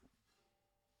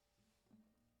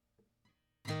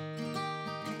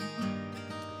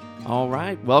All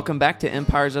right, welcome back to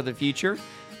Empires of the Future.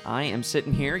 I am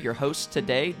sitting here, your host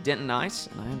today, Denton Ice,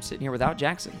 and I am sitting here without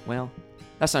Jackson. Well,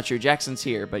 that's not true. Jackson's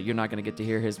here, but you're not going to get to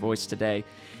hear his voice today.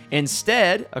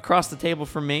 Instead, across the table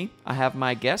from me, I have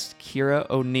my guest, Kira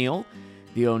O'Neill.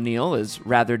 The O'Neill is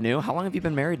rather new. How long have you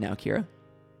been married now, Kira?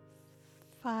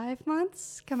 5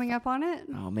 months coming up on it.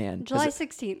 Oh, man. July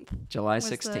 16th. July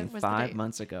 16th, was 5 the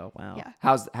months ago. Wow. Yeah.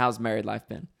 How's married life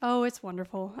been? Oh, it's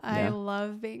wonderful. I Yeah.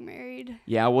 love being married.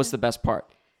 Yeah, what's the best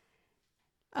part?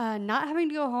 Not having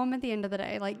to go home at the end of the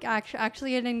day. Like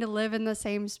actually getting to live in the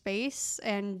same space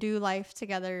and do life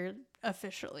together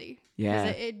officially.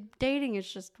 Yeah. Because dating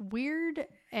is just weird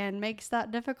and makes that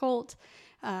difficult.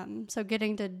 So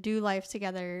getting to do life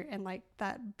together and like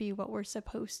that be what we're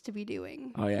supposed to be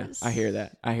doing. Oh yeah, I hear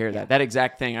that. That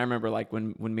exact thing. I remember like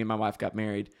when me and my wife got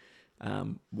married.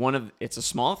 It's a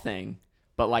small thing,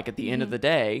 but like at the end of the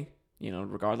day,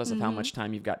 regardless of how much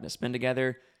time you've gotten to spend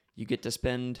together, you get to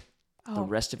spend the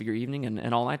rest of your evening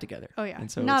and all night together. Oh yeah,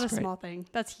 and so not it's a great. small thing.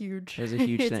 That's huge. It is a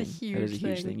huge thing. It's a huge it is a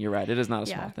huge thing. You're right. It is not a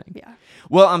small thing. Yeah.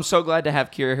 Well, I'm so glad to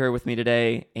have Kira here with me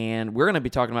today, and we're going to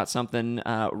be talking about something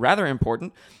rather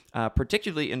important,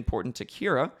 particularly important to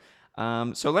Kira.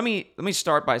 So let me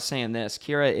start by saying this.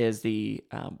 Kira is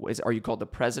are you called the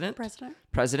president?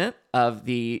 President of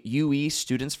the UE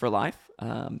Students for Life.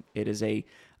 It is a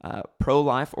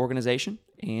pro-life organization,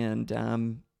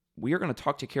 and we are going to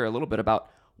talk to Kira a little bit about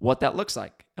what that looks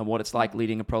like and what it's like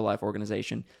leading a pro-life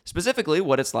organization, specifically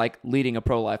what it's like leading a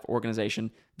pro-life organization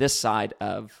this side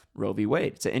of Roe v.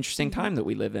 Wade. It's an interesting time that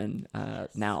we live in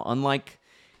now, unlike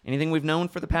anything we've known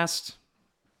for the past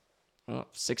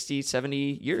 60, 70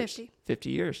 years. 50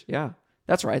 years, yeah.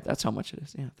 That's right. That's how much it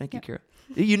is. Yeah, thank you, Kira.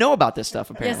 You know about this stuff,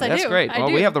 apparently. Yes, I That's do. great. I Well,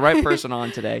 do. we have the right person on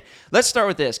today. Let's start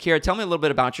with this. Kira, tell me a little bit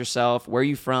about yourself. Where are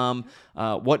you from?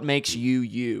 What makes you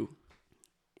you?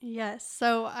 Yes.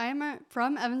 So I'm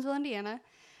from Evansville, Indiana.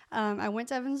 I went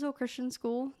to Evansville Christian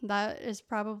School. That is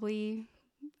probably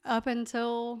up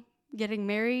until getting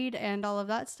married and all of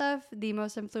that stuff, the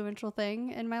most influential thing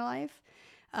in my life.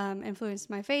 Influenced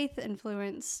my faith,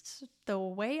 influenced the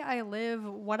way I live,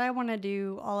 what I want to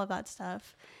do, all of that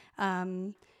stuff.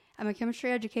 I'm a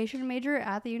chemistry education major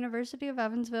at the University of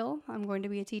Evansville. I'm going to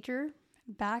be a teacher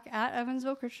back at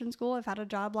Evansville Christian School. I've had a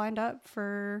job lined up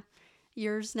for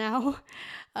years now.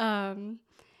 And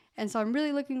so I'm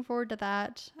really looking forward to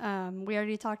that. We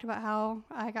already talked about how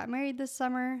I got married this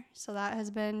summer. So that has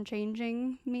been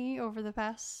changing me over the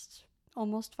past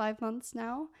almost 5 months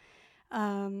now.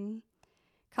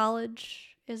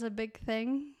 College is a big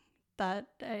thing that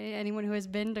anyone who has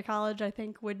been to college, I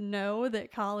think, would know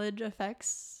that college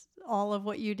affects all of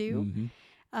what you do.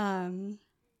 Mm-hmm.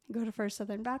 Go to First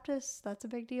Southern Baptist. That's a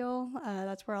big deal.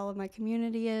 That's where all of my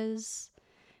community is.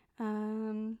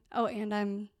 And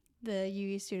I'm the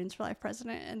UE Students for Life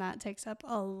president, and that takes up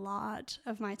a lot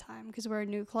of my time because we're a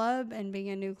new club, and being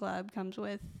a new club comes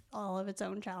with all of its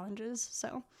own challenges.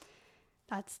 So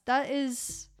that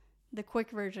is the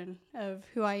quick version of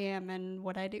who I am and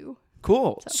what I do.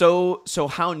 Cool. So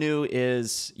how new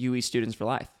is UE Students for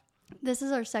Life? This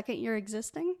is our second year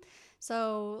existing.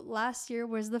 So last year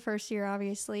was the first year,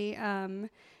 obviously.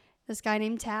 This guy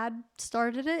named Tad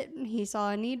started it. He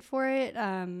saw a need for it.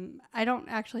 I don't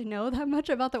actually know that much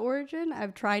about the origin.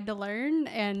 I've tried to learn,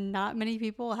 and not many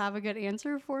people have a good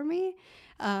answer for me.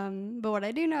 But what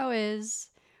I do know is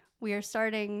we are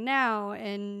starting now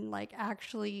and like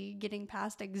actually getting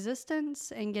past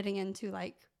existence and getting into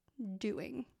like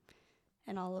doing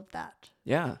and all of that.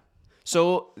 Yeah.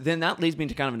 So then that leads me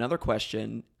to kind of another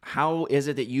question. How is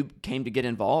it that you came to get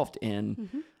involved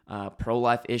in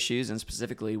pro-life issues and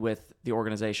specifically with the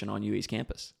organization on UE's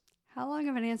campus? How long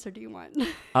of an answer do you want?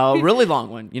 A really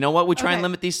long one. You know what? We try and Okay.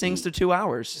 limit these things to 2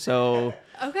 hours. So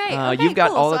Okay, you've got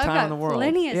cool. all the So I've time got in the world.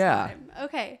 Plenty of Yeah. time.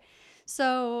 Okay.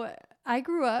 So I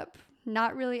grew up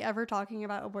not really ever talking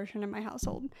about abortion in my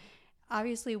household.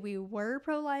 Obviously, we were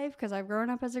pro-life because I've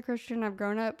grown up as a Christian. I've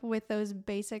grown up with those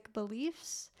basic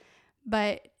beliefs,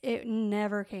 but it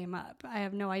never came up. I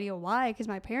have no idea why, because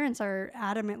my parents are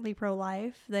adamantly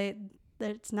pro-life.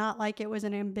 It's not like it was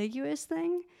an ambiguous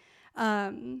thing,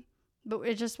 but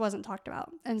it just wasn't talked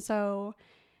about. And so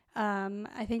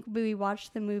I think we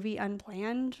watched the movie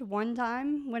Unplanned one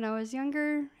time when I was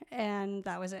younger, and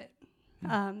that was it.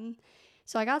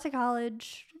 So I got to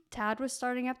college. Tad was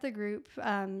starting up the group.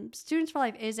 Students for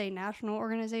Life is a national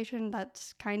organization.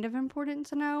 That's kind of important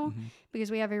to know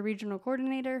because we have a regional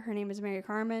coordinator. Her name is Mary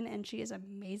Carmen, and she is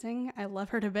amazing. I love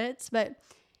her to bits. But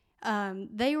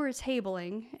they were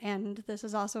tabling, and this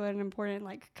is also an important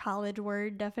like college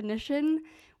word definition.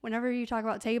 Whenever you talk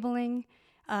about tabling,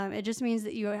 It just means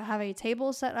that you have a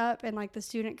table set up in like the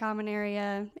student common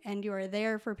area, and you are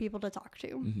there for people to talk to.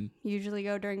 Mm-hmm. You usually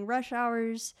go during rush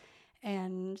hours,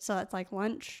 and so that's like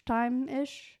lunchtime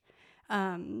ish.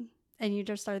 And you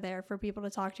just are there for people to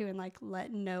talk to and like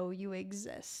let know you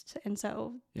exist. And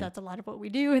so that's a lot of what we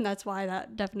do, and that's why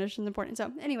that definition is important.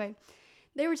 So anyway,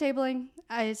 they were tabling.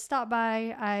 I stopped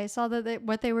by. I saw that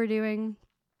what they were doing.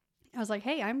 I was like,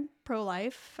 hey, I'm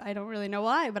pro-life. I don't really know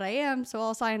why, but I am, so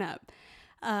I'll sign up.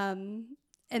 And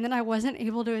then I wasn't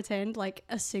able to attend like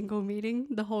a single meeting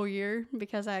the whole year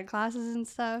because I had classes and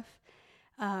stuff.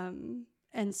 And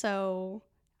so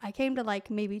I came to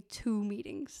like maybe 2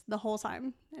 meetings the whole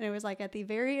time. And it was like at the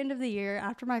very end of the year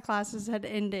after my classes had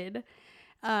ended.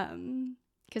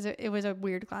 Because it was a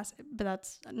weird class, but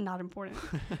that's not important.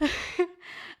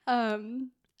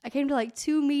 I came to like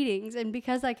 2 meetings. And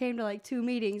because I came to like 2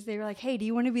 meetings, they were like, hey, do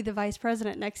you want to be the vice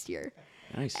president next year?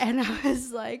 Nice. And I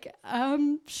was like,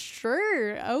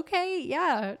 sure. Okay.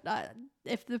 Yeah.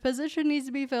 If the position needs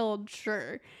to be filled,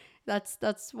 sure.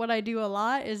 That's what I do a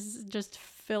lot, is just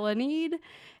fill a need.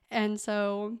 And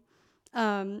so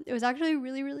it was actually a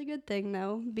really, really good thing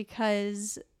though,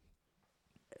 because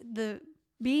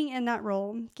being in that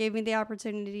role gave me the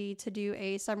opportunity to do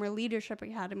a summer leadership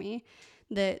academy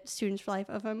that Students for Life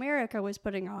of America was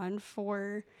putting on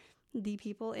for the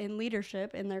people in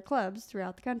leadership in their clubs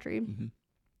throughout the country. Mm-hmm.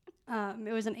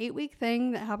 It was an 8-week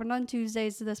thing that happened on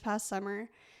Tuesdays this past summer.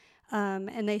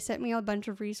 And they sent me a bunch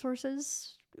of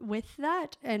resources with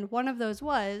that. And one of those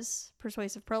was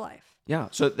Persuasive Pro-Life. Yeah.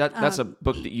 So that's a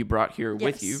book that you brought here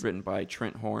with you, yes. written by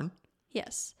Trent Horn.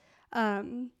 Yes.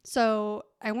 So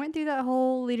I went through that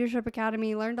whole leadership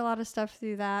academy, learned a lot of stuff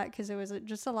through that, because it was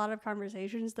just a lot of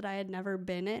conversations that I had never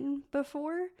been in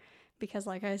before, because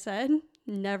like I said,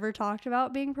 never talked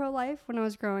about being pro-life when I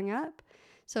was growing up.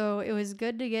 So it was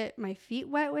good to get my feet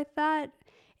wet with that.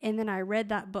 And then I read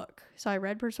that book. So I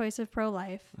read Persuasive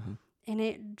Pro-Life, and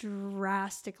it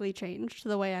drastically changed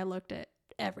the way I looked at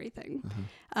everything.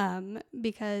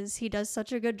 Because he does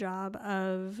such a good job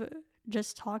of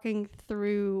just talking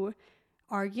through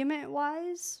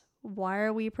argument-wise, why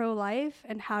are we pro-life,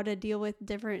 and how to deal with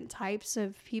different types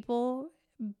of people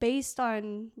based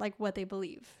on like what they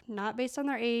believe, not based on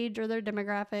their age or their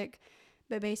demographic,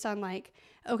 but based on like,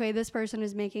 okay, this person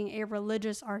is making a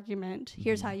religious argument.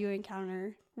 Here's how you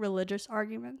encounter religious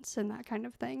arguments and that kind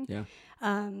of thing. Yeah.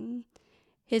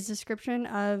 His description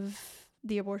of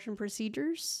the abortion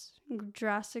procedures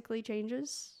drastically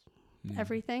changes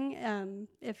everything.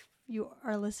 If you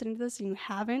are listening to this and you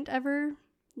haven't ever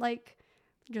like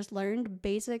just learned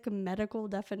basic medical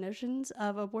definitions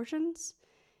of abortions,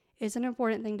 it's an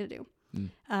important thing to do.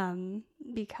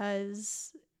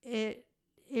 Because it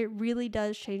really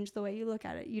does change the way you look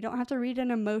at it. You don't have to read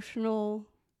an emotional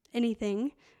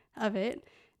anything of it.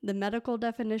 The medical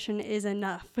definition is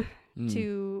enough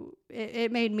to,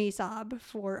 it made me sob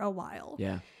for a while.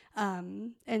 Yeah.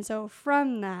 And so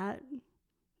from that,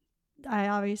 I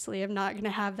obviously am not going to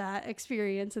have that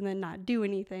experience and then not do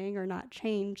anything or not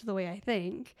change the way I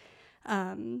think.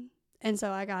 And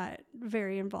so I got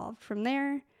very involved from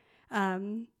there.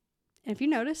 And if you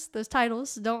notice, those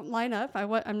titles don't line up.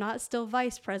 I'm not still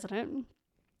vice president.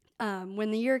 When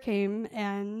the year came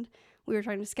and we were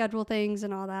trying to schedule things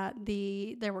and all that,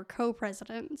 there were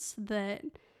co-presidents that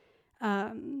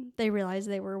they realized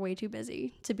they were way too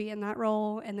busy to be in that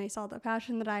role, and they saw the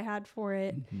passion that I had for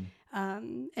it.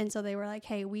 And so they were like,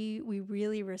 hey, we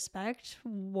really respect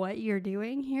what you're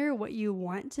doing here, what you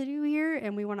want to do here,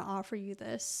 and we want to offer you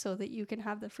this so that you can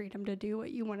have the freedom to do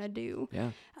what you want to do.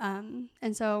 Yeah.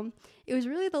 And so it was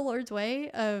really the Lord's way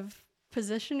of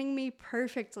positioning me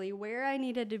perfectly where I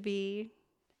needed to be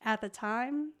at the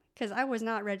time, because I was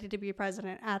not ready to be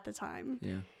president at the time.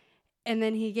 Yeah. And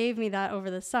then he gave me that over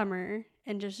the summer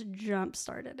and just jump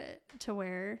started it to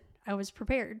where I was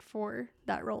prepared for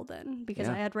that role then, because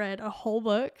I had read a whole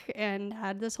book and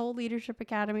had this whole leadership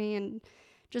academy and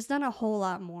just done a whole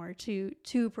lot more to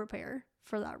prepare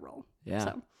for that role. Yeah.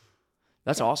 So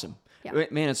that's awesome. Yeah.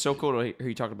 Man, it's so cool to hear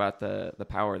you talk about the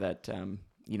power that,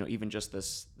 even just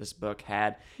this book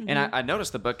had. And I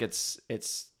noticed the book, it's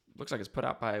looks like it's put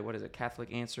out by, what is it?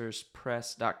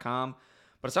 CatholicAnswersPress.com.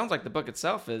 But it sounds like the book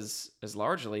itself is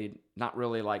largely not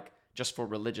really like just for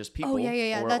religious people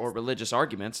or religious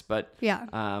arguments, but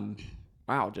wow,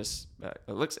 just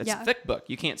it's a thick book.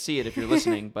 You can't see it if you're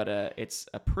listening, but it's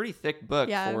a pretty thick book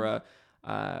for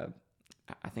I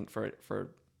think for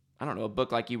I don't know, a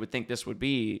book like you would think this would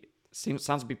be.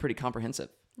 Sounds to be pretty comprehensive.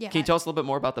 Yeah. Can you tell us a little bit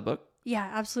more about the book? Yeah,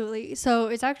 absolutely. So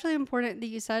it's actually important that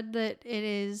you said that it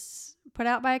is put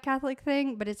out by a Catholic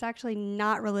thing, but it's actually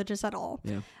not religious at all.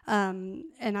 Yeah. And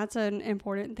that's an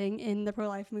important thing in the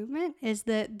pro-life movement, is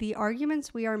that the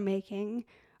arguments we are making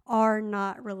are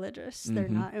not religious. They're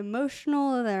not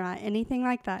emotional. They're not anything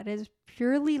like that. It is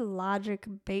purely logic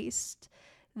based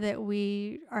that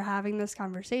we are having this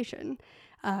conversation.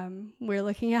 We're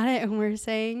looking at it and we're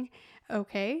saying,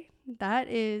 okay, that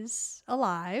is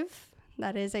alive.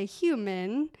 That is a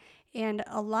human, and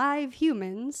alive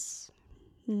humans,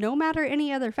 no matter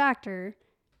any other factor,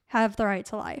 have the right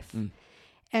to life.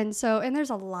 And there's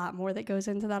a lot more that goes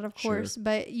into that, of course,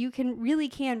 but you really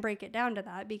can break it down to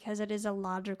that because it is a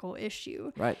logical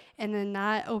issue. Right. And then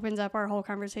that opens up our whole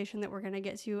conversation that we're going to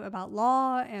get to about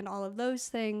law and all of those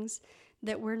things,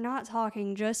 that we're not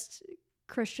talking just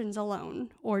Christians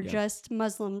alone or just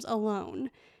Muslims alone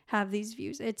have these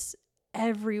views. It's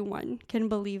everyone can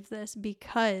believe this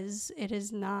because it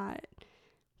is not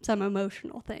some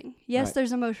emotional thing. Yes,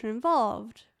 there's emotion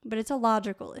involved, but it's a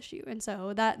logical issue. And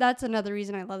so that's another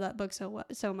reason I love that book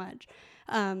so much.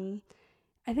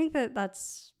 I think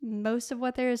that's most of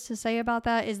what there is to say about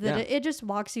that, is that it just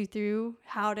walks you through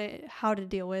how to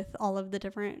deal with all of the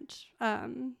different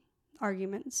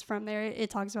arguments from there. It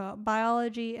talks about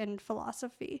biology and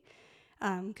philosophy,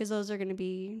 because those are going to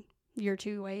be your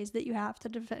two ways that you have to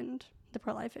defend the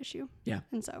pro-life issue. Yeah.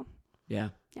 And so Yeah.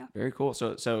 Very cool.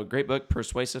 So great book,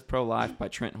 Persuasive Pro-Life by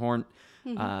Trent Horn.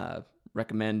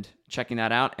 Recommend checking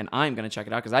that out. And I'm going to check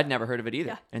it out because I'd never heard of it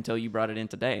either until you brought it in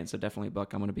today. And so definitely a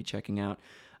book I'm going to be checking out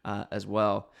as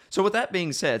well. So with that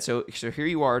being said, so here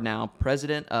you are now,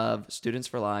 president of Students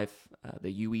for Life,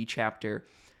 the UE chapter.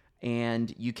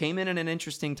 And you came in at an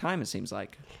interesting time, it seems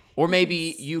like. Or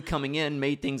maybe you coming in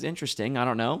made things interesting. I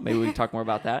don't know. Maybe we can talk more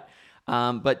about that.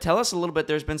 But tell us a little bit.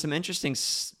 There's been some interesting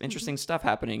stuff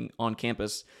happening on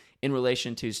campus in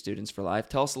relation to Students for Life.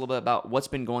 Tell us a little bit about what's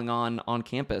been going on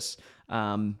campus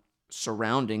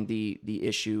surrounding the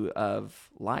issue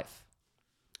of life.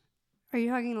 Are you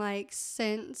talking like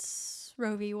since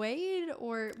Roe v. Wade,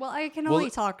 or I can only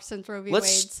talk since Roe v. Wade.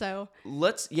 So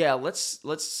let's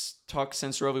talk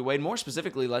since Roe v. Wade. More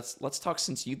specifically, let's talk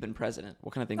since you've been president.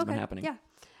 What kind of things have been happening?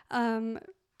 Yeah.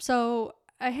 So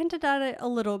I hinted at it a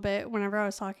little bit whenever I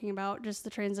was talking about just the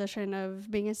transition of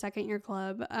being a second year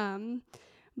club.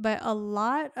 But a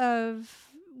lot of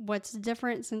what's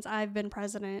different since I've been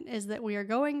president is that we are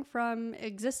going from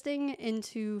existing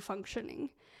into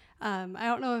functioning. I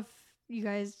don't know if you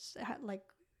guys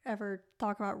ever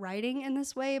talk about writing in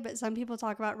this way, but some people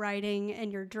talk about writing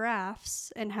in your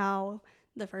drafts and how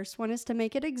the first one is to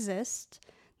make it exist.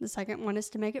 The second one is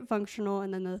to make it functional.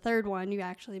 And then the third one, you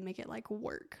actually make it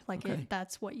work.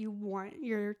 That's what you want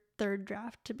your third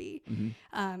draft to be.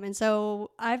 And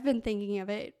so I've been thinking of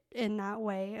it in that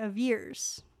way of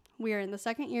years. We are in the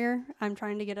second year. I'm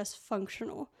trying to get us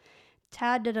functional.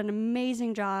 Tad did an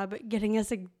amazing job getting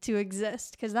us to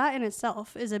exist, because that in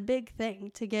itself is a big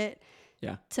thing to get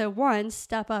to one,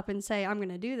 step up and say, I'm going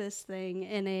to do this thing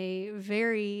in a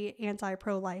very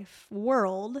anti-pro-life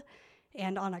world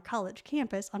and on a college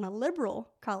campus, on a liberal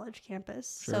college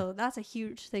campus. Sure. So that's a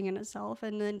huge thing in itself.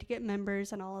 And then to get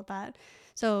members and all of that.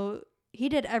 So he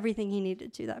did everything he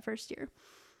needed to that first year.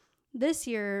 This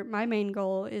year, my main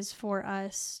goal is for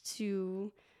us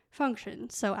to function.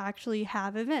 So actually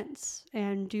have events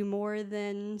and do more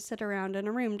than sit around in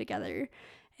a room together,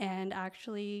 and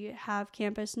actually have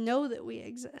campus know that we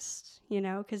exist,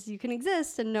 because you can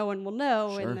exist and no one will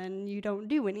know. Sure. And then you don't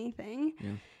do anything.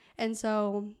 Yeah. And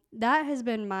so that has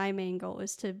been my main goal,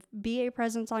 is to be a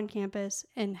presence on campus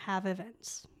and have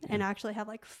events and actually have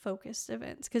focused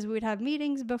events, because we would have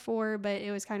meetings before, but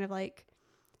it was kind of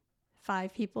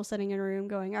 5 people sitting in a room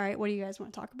going, all right, what do you guys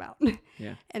want to talk about?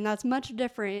 Yeah. And that's much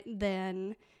different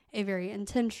than a very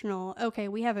intentional, okay,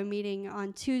 we have a meeting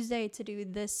on Tuesday to do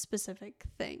this specific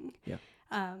thing. Yeah.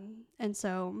 And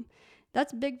so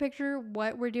that's big picture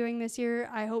what we're doing this year.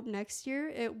 I hope next year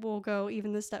it will go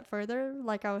even the step further,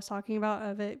 like I was talking about,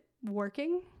 of it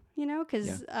working,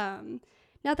 because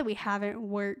not that we haven't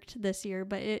worked this year,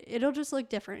 but it'll just look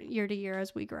different year to year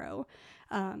as we grow.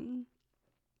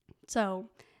 So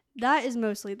that is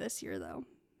mostly this year, though.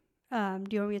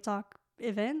 Do you want me to talk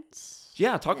events?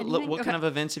 Yeah, what kind of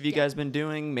events have you guys been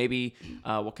doing? Maybe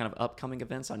what kind of upcoming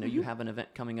events? I know you have an event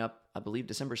coming up, I believe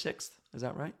December 6th. Is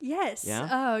that right? Yes. Yeah.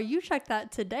 Oh, you checked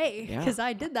that today, because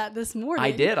I did that this morning.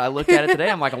 I did. I looked at it today.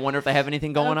 I'm like, I wonder if they have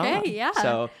anything going on. Okay, yeah.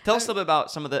 So tell us a little bit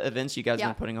about some of the events you guys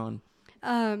have been putting on.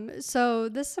 So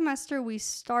this semester we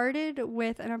started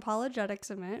with an apologetics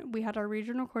event. We had our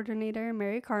regional coordinator,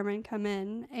 Mary Carmen, come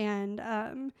in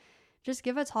and just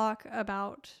give a talk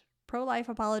about pro-life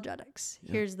apologetics.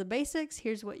 Yeah. Here's the basics.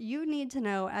 Here's what you need to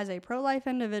know as a pro-life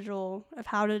individual of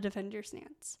how to defend your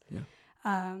stance. Yeah.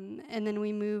 And then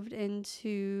we moved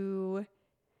into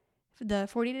the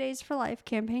 40 Days for Life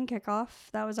campaign kickoff.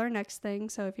 That was our next thing.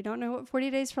 So if you don't know what 40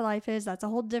 Days for Life is, that's a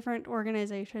whole different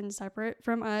organization separate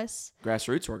from us.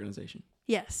 Grassroots organization.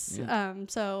 Yes. Yeah.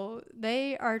 So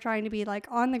they are trying to be like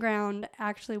on the ground,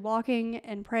 actually walking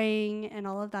and praying and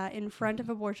all of that in front of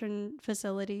abortion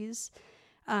facilities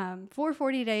for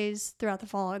 40 days throughout the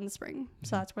fall and the spring.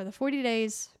 So that's where the 40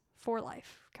 Days for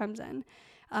Life comes in.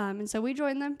 And so we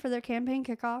joined them for their campaign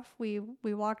kickoff. We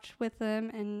walked with them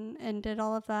and did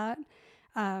all of that.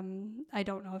 I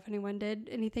don't know if anyone did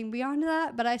anything beyond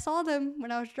that, but I saw them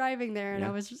when I was driving there, and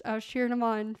I was cheering them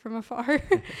on from afar.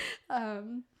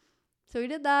 So we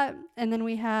did that, and then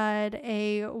we had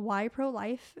a Why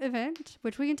Pro-Life event,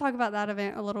 which we can talk about that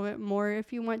event a little bit more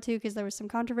if you want to, because there was some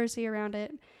controversy around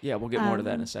it. Yeah, we'll get more to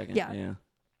that in a second.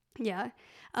 Yeah.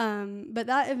 But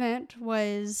that event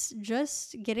was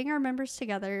just getting our members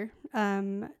together,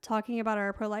 talking about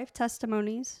our pro-life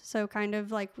testimonies. So kind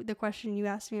of like the question you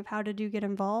asked me of how did you get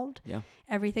involved? Yeah.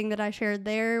 Everything that I shared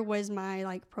there was my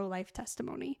like pro-life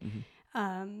testimony. Mm-hmm.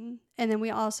 And then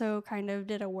we also kind of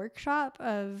did a workshop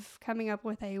of coming up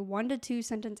with a 1 to 2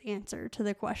 sentence answer to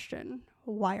the question,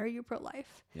 why are you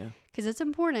pro-life? Yeah. Because it's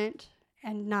important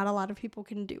and not a lot of people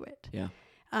can do it. Yeah.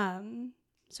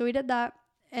 So we did that.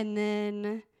 And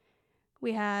then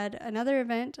we had another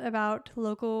event about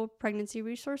local pregnancy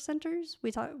resource centers.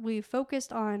 We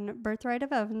focused on Birthright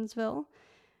of Evansville,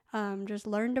 just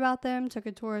learned about them, took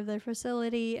a tour of their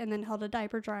facility, and then held a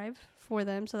diaper drive for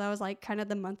them. So that was like kind of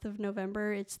the month of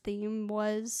November. Its theme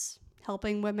was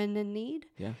helping women in need.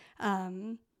 Yeah.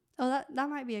 That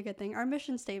might be a good thing. Our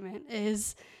mission statement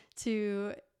is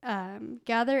to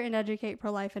gather and educate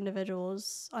pro-life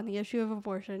individuals on the issue of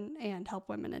abortion and help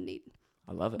women in need.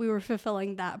 I love it. We were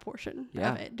fulfilling that portion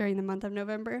of it during the month of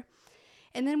November.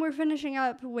 And then we're finishing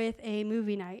up with a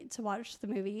movie night to watch the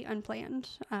movie Unplanned.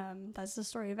 That's the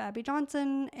story of Abby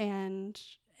Johnson and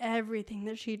everything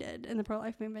that she did in the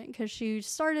pro-life movement, because she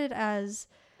started as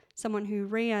someone who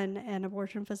ran an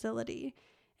abortion facility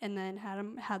and then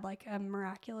had like a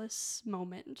miraculous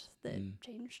moment that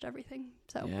changed everything.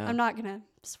 So I'm not going to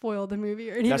spoil the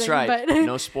movie or anything. That's right. But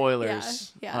No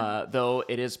spoilers. Yeah. Though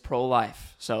it is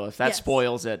pro-life. So if that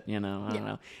spoils it, I don't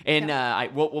know.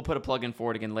 And we'll put a plug in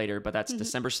for it again later, but that's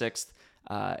December 6th.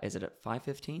 Is it at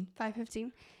 5:15?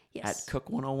 5:15. Yes. At Cook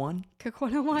 101? Cook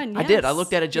 101, yes. I did. I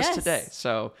looked at it just today.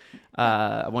 So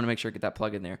I want to make sure to get that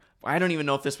plug in there. I don't even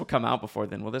know if this will come out before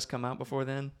then. Will this come out before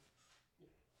then?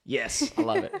 Yes, I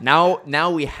love it. Now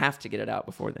we have to get it out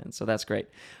before then, so that's great.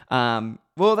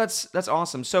 Well, that's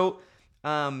awesome. So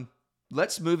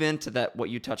let's move into what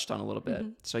you touched on a little bit.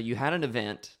 So you had an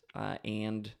event,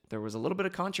 and there was a little bit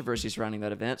of controversy surrounding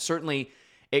that event. Certainly,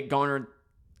 it garnered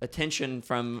attention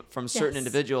from certain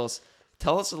individuals.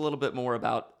 Tell us a little bit more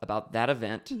about that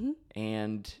event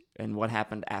and what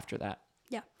happened after that.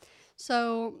 Yeah.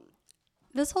 So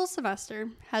this whole semester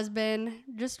has been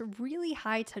just really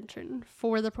high tension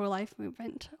for the pro-life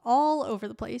movement all over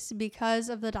the place because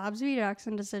of the Dobbs v.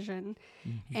 Jackson decision.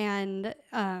 And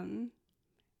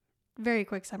very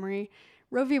quick summary,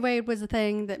 Roe v. Wade was the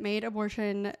thing that made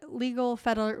abortion legal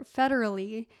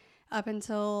federally up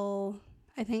until,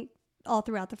 I think, all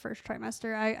throughout the first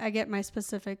trimester. I get my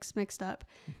specifics mixed up.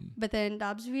 But then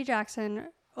Dobbs v. Jackson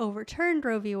overturned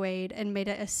Roe v. Wade and made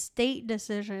it a state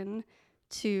decision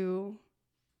to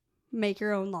make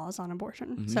your own laws on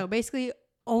abortion. So basically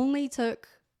only took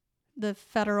the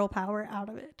federal power out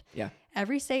of it. Yeah.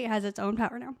 Every state has its own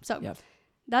power now. So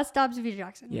that's Dobbs v.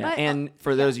 Jackson. Yeah. But, and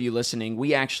for those of you listening,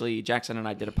 Jackson and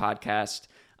I did a podcast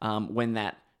when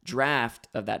that draft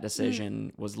of that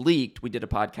decision was leaked. We did a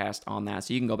podcast on that.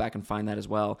 So you can go back and find that as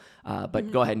well.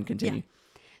 But go ahead and continue. Yeah.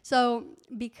 So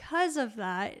because of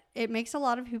that, it makes a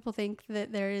lot of people think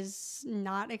that there is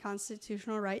not a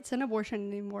constitutional right to an abortion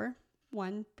anymore.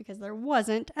 One, because there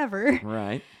wasn't ever.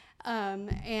 Right.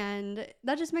 And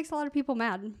that just makes a lot of people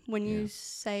mad when you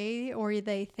say or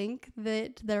they think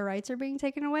that their rights are being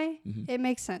taken away. It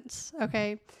makes sense.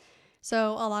 Okay.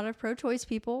 So a lot of pro-choice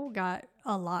people got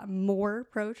a lot more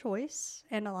pro-choice,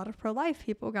 and a lot of pro-life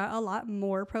people got a lot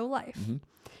more pro-life.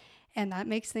 And that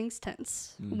makes things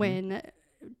tense when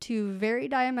two very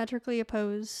diametrically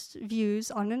opposed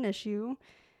views on an issue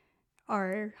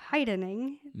are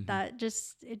heightening. That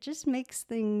just makes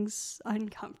things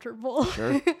uncomfortable.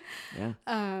 Sure. Yeah.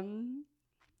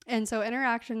 And so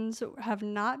interactions have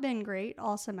not been great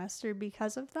all semester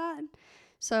because of that.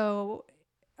 So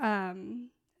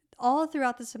all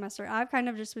throughout the semester, I've kind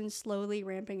of just been slowly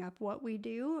ramping up what we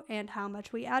do and how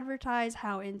much we advertise,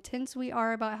 how intense we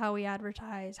are about how we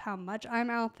advertise, how much I'm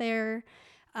out there,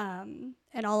 and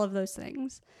all of those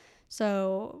things.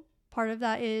 So part of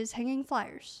that is hanging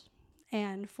flyers.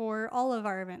 And for all of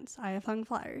our events, I have hung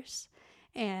flyers.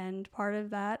 And part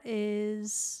of that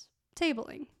is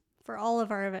tabling. For all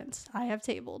of our events, I have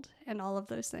tabled and all of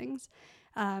those things.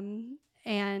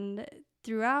 And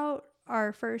throughout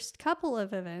our first couple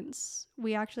of events,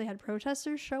 we actually had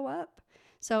protesters show up.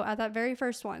 So at that very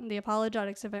first one, the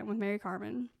apologetics event with Mary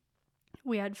Carmen,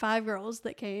 we had 5 girls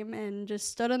that came and just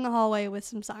stood in the hallway with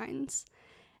some signs.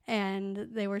 And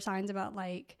they were signs about,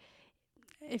 like,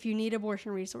 if you need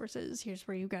abortion resources, here's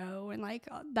where you go, and like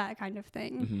that kind of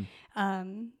thing.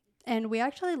 And we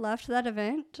actually left that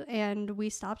event and we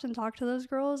stopped and talked to those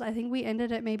girls. I think we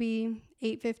ended at maybe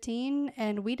 8:15,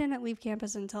 and we didn't leave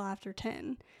campus until after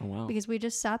 10. Oh, wow. Because we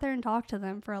just sat there and talked to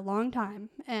them for a long time,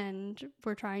 and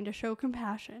we're trying to show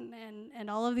compassion and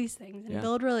all of these things and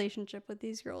build relationship with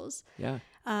these girls. Yeah.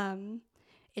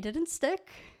 It didn't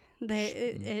stick.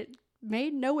 It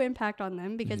made no impact on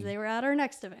them because they were at our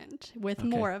next event with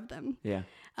more of them. Yeah.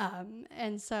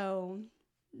 And so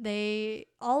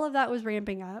all of that was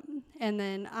ramping up, and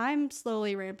then I'm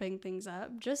slowly ramping things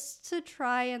up just to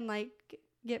try and like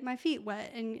get my feet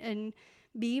wet and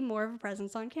be more of a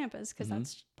presence on campus, because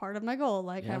that's part of my goal.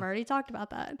 Like I've already talked about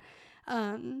that.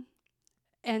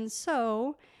 And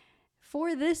so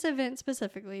for this event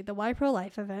specifically, the Y Pro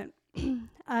Life event,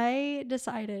 I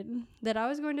decided that I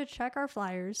was going to check our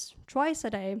flyers twice a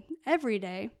day, every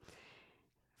day,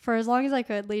 for as long as I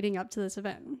could leading up to this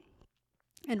event,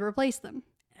 and replace them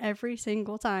every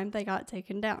single time they got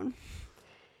taken down.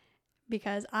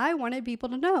 Because I wanted people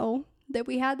to know that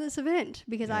we had this event,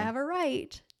 because I have a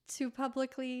right to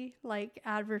publicly like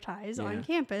advertise on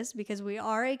campus, because we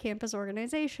are a campus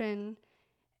organization.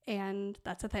 And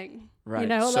that's a thing, right? You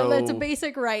know, so, that's a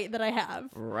basic right that I have.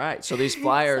 Right. So these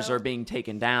flyers are being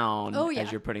taken down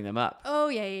as you're putting them up. Oh,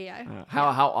 yeah.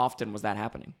 How often was that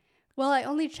happening? Well, I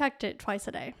only checked it twice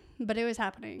a day, but it was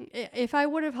happening. If I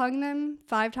would have hung them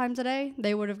 5 times a day,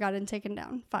 they would have gotten taken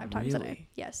down 5 times a day.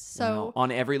 Yes. So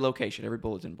on every location, every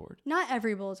bulletin board. Not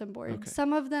every bulletin board. Okay.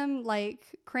 Some of them, like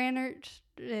Cranert,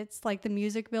 it's like the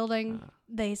music building.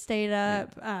 They stayed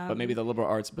up. But maybe the liberal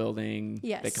arts building,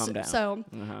 they come down. So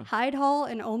Hyde Hall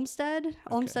and Olmsted.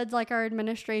 Olmsted's like our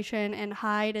administration, and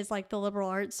Hyde is like the liberal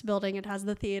arts building. It has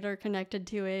the theater connected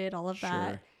to it, all of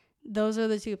that. Those are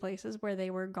the 2 places where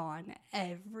they were gone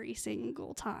every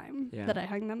single time that I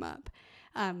hung them up.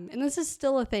 And this is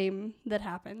still a theme that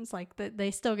happens, like that they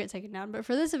still get taken down. But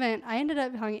for this event, I ended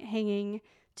up hanging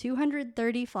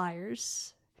 230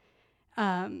 flyers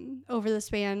over the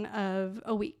span of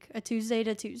a week, a Tuesday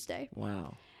to Tuesday.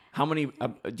 Wow. How many,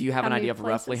 do you have an idea of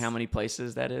roughly how many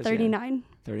places that is? 39.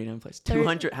 39 places.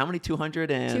 200, how many?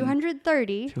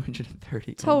 230.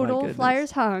 230. Total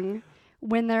flyers hung,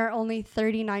 when there are only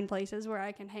 39 places where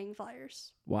I can hang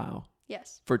flyers. Wow.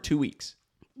 Yes. For 2 weeks.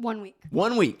 1 week.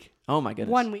 1 week. Oh my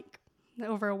goodness. 1 week.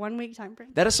 Over a 1 week time frame.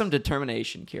 That is some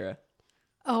determination, Kira.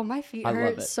 Oh, my feet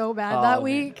hurt so bad that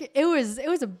week. Man. It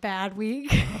was a bad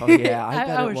week. Oh yeah, I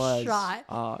bet I it was.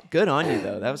 Shot. Good on you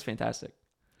though. That was fantastic.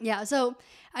 Yeah, so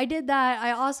I did that.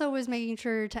 I also was making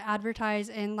sure to advertise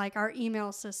in like our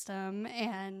email system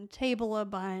and table a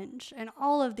bunch and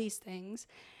all of these things.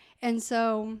 And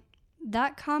so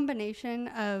that combination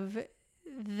of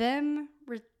them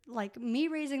like me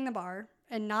raising the bar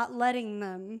and not letting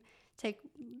them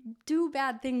do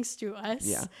bad things to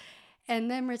us, and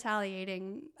them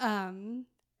retaliating,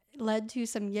 led to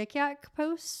some Yik Yak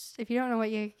posts. If you don't know what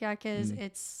Yik Yak is,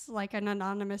 it's like an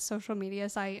anonymous social media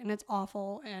site, and it's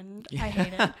awful, and I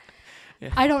hate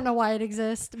it. I don't know why it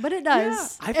exists, but it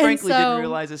does. I frankly didn't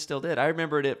realize it still did. I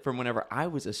remembered it from whenever I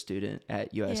was a student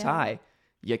at USI.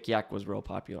 Yik Yak was real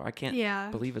popular. I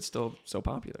can't believe it's still so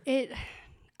popular.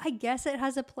 I guess it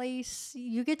has a place.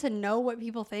 You get to know what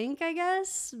people think, I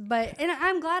guess. And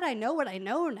I'm glad I know what I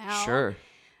know now. Sure.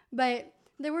 But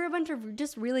there were a bunch of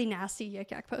just really nasty Yik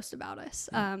Yak posts about us.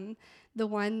 The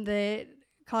one that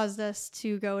caused us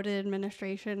to go to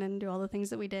administration and do all the things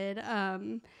that we did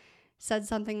said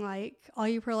something like, all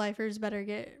you pro-lifers better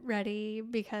get ready,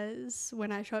 because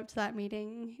when I show up to that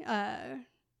meeting,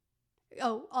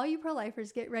 all you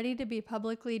pro-lifers get ready to be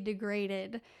publicly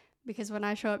degraded, because when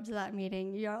I show up to that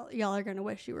meeting, y'all are going to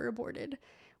wish you were aborted,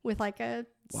 with like a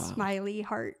smiley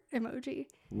heart emoji.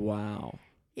 Wow.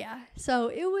 Yeah. So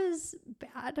it was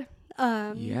bad.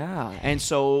 Yeah. And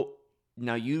so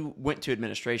now you went to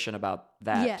administration about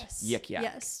that Yik Yak.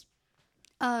 Yes.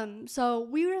 So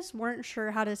we just weren't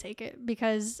sure how to take it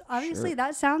because obviously Sure.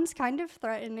 that sounds kind of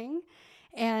threatening.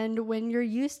 And when you're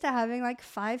used to having like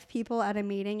 5 people at a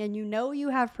meeting and you know you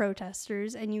have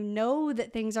protesters and you know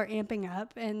that things are amping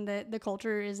up and that the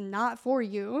culture is not for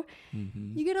you,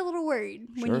 you get a little worried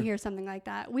when you Sure. hear something like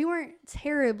that. We weren't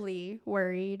terribly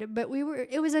worried, but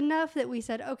it was enough that we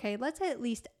said, okay, let's at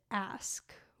least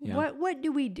ask. Yeah. What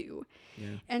do we do?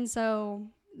 Yeah. And so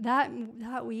that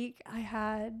week I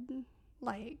had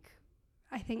like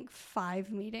I think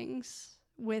 5 meetings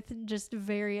with just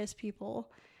various people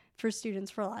for Students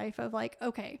for Life of like,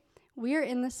 okay, we're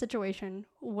in this situation.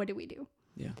 What do we do?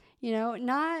 Yeah. You know,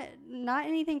 not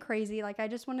anything crazy. Like I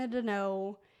just wanted to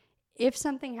know if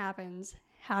something happens,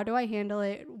 how do I handle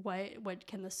it? What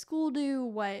can the school do?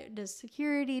 What does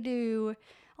security do?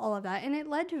 All of that. And it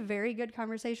led to very good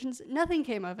conversations. Nothing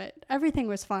came of it. Everything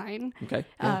was fine. Okay.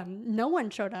 Yeah. No one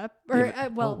showed up. Or, Yeah.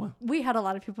 wow. We had a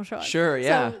lot of people show up. Sure,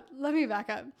 yeah. So let me back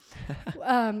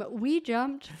up. We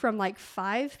jumped from like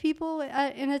 5 people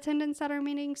in attendance at our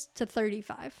meetings to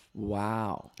 35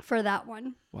 Wow. for that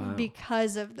one. Wow.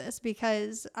 Because of this.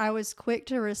 Because I was quick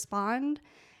to respond.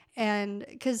 And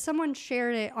because someone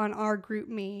shared it on our group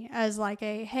me as like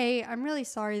hey, I'm really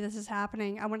sorry this is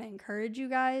happening. I want to encourage you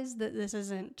guys that this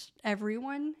isn't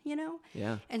everyone, you know?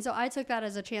 Yeah. And so I took that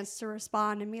as a chance to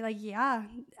respond and be like, yeah,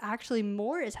 actually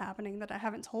more is happening that I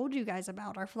haven't told you guys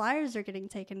about. Our flyers are getting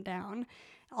taken down.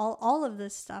 All of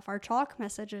this stuff, our chalk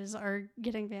messages are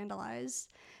getting vandalized.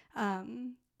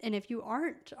 And if you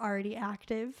aren't already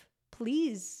active,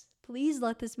 please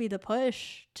let this be the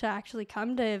push to actually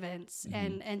come to events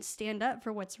and stand up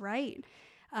for what's right.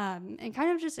 And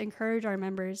kind of just encourage our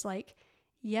members, like,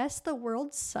 yes, the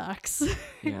world sucks.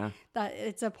 Yeah. That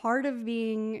it's a part of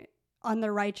being on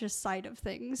the righteous side of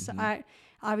things.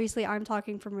 I'm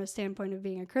talking from a standpoint of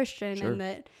being a Christian, Sure. and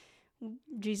that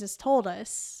Jesus told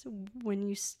us when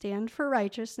you stand for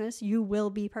righteousness, you will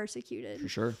be persecuted. For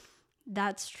sure.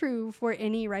 That's true for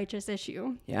any righteous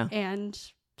issue. Yeah. And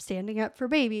standing up for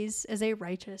babies is a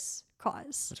righteous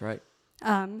cause. That's right.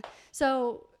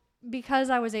 So because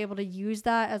I was able to use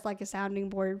that as like a sounding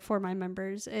board for my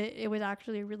members, it was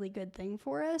actually a really good thing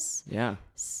for us. Yeah.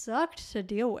 Sucked to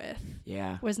deal with.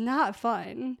 Yeah. Was not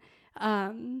fun.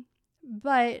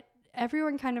 But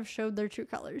everyone kind of showed their true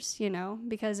colors, you know,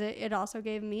 because it also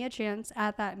gave me a chance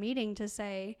at that meeting to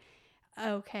say,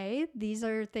 okay, these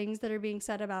are things that are being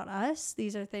said about us.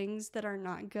 These are things that are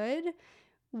not good.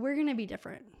 We're going to be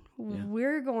different. Yeah.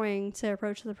 We're going to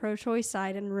approach the pro-choice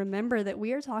side and remember that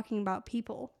we are talking about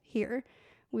people here.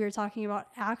 We are talking about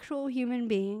actual human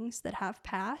beings that have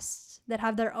pasts, that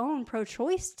have their own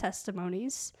pro-choice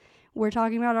testimonies. We're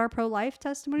talking about our pro-life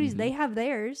testimonies. They have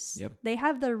theirs. Yep. They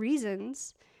have their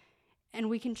reasons. And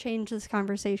we can change this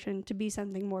conversation to be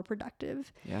something more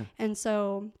productive. Yeah. And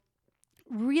so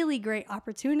really great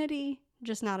opportunity,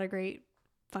 just not a great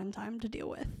fun time to deal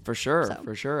with. For sure. So,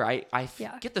 for sure. I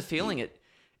get the feeling it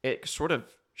sort of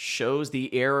shows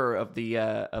the error of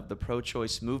the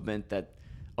pro-choice movement, that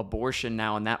abortion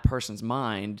now in that person's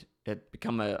mind it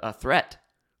become a threat,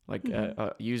 like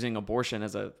using abortion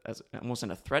as almost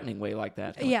in a threatening way like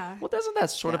that. Yeah. Well, doesn't that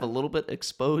sort of a little bit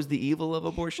expose the evil of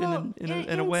abortion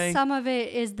in a way? Some of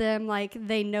it is them, like,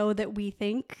 they know that we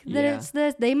think that it's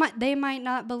this. They might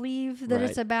not believe that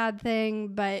it's a bad thing,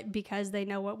 but because they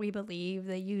know what we believe,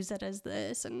 they use it as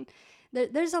this. And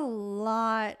there's a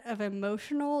lot of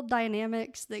emotional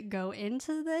dynamics that go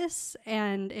into this.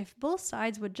 And if both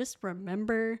sides would just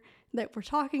remember that we're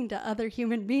talking to other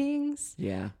human beings,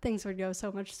 things would go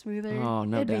so much smoother. Oh,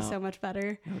 no doubt. It'd be so much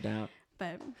better. No doubt.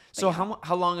 But so yeah.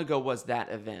 how long ago was that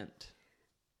event?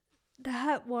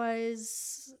 That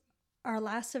was our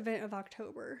last event of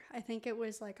October. I think it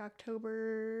was like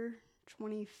October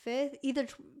 25th, either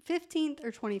 15th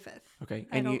or 25th. Okay.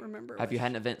 I don't remember. Have you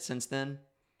had an event since then?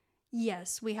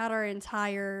 Yes, we had our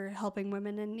entire Helping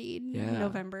Women in Need in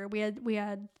November. We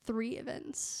had 3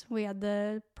 events. We had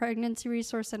the Pregnancy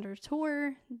Resource Center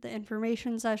tour, the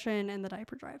information session, and the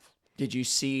diaper drive. Did you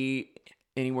see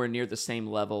anywhere near the same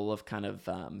level of kind of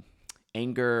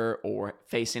anger or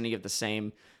face any of the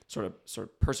same sort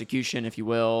of persecution, if you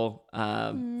will,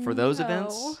 for those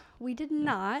events? No, we did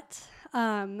not.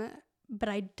 But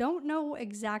I don't know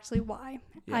exactly why.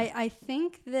 Yeah. I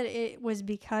think that it was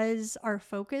because our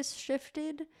focus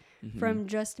shifted from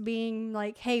just being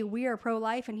like, hey, we are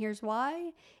pro-life and here's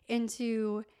why,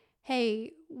 into,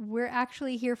 hey, we're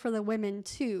actually here for the women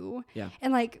too. Yeah.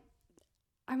 And like,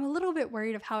 I'm a little bit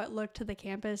worried of how it looked to the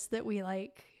campus that we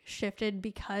like shifted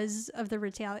because of the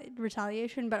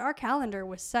retaliation, but our calendar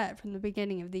was set from the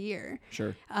beginning of the year.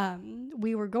 Sure.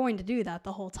 We were going to do that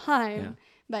the whole time. Yeah.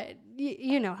 But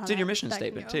you know how it's in your that- mission that can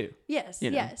statement go. too. Yes,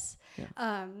 you know? yes.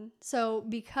 Yeah. So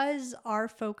because our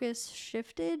focus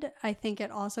shifted, I think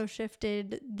it also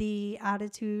shifted the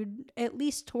attitude, at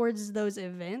least towards those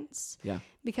events. Yeah.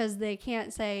 Because they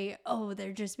can't say, oh,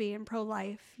 they're just being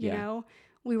pro-life, you Yeah. know?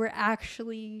 We were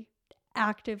actually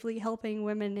actively helping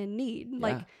women in need.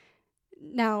 Like,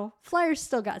 now, flyers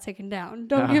still got taken down.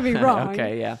 Don't get me wrong.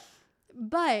 Okay, yeah.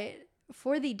 But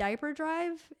for the diaper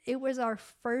drive, it was our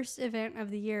first event of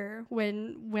the year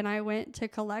when I went to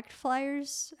collect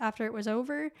flyers after it was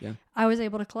over. Yeah. I was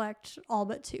able to collect all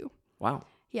but 2. Wow.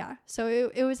 Yeah. So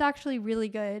it was actually really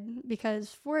good because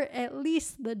for at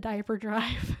least the diaper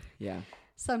drive, Yeah.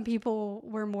 some people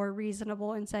were more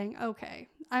reasonable in saying, okay,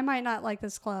 I might not like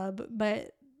this club,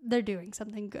 but they're doing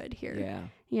something good here. Yeah.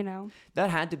 You know? That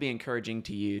had to be encouraging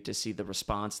to you to see the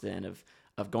response then of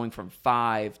going from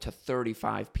 5 to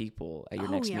 35 people at your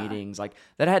Oh, next yeah. meetings. Like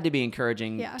that had to be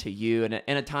encouraging Yeah. to you in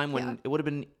a time when Yeah. it would have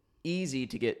been easy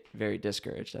to get very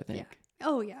discouraged, I think. Yeah.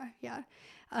 Oh, yeah. Yeah.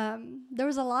 There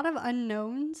was a lot of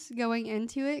unknowns going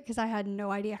into it because I had no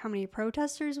idea how many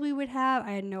protesters we would have.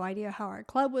 I had no idea how our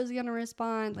club was going to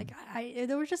respond. Like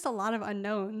there was just a lot of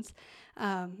unknowns.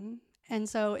 And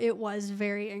so it was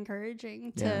very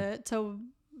encouraging to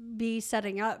be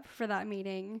setting up for that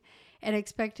meeting and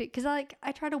expecting, because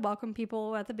I try to welcome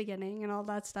people at the beginning and all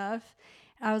that stuff.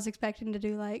 I was expecting to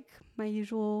do like my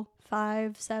usual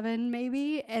 5, 7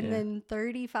 maybe, and then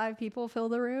 35 people fill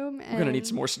the room. And We're gonna need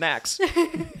some more snacks.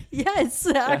 yes,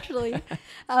 actually.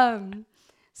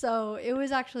 So it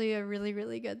was actually a really,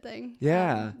 really good thing.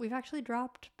 Yeah. We've actually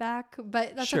dropped back,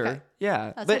 but that's Sure. okay.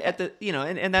 Yeah. That's but okay. at the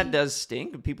and that does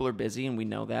stink. People are busy and we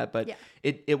know that. But Yeah.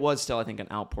 it was still, I think, an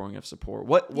outpouring of support.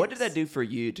 What did Yes. that do for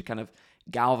you to kind of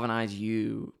galvanize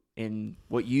you in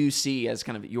what you see as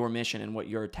kind of your mission and what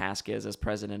your task is as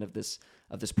president of this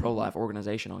pro-life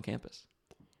organization on campus?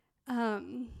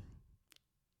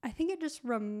 I think it just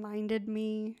reminded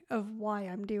me of why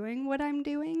I'm doing what I'm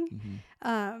doing.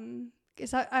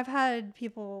 Because I've had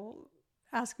people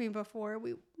ask me before.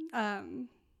 I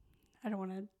don't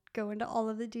want to go into all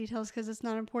of the details because it's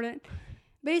not important.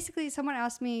 Basically, someone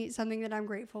asked me something that I'm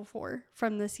grateful for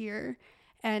from this year,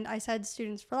 and I said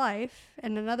Students for Life,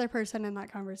 and another person in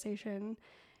that conversation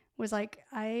was like,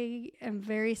 I am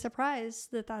very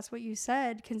surprised that that's what you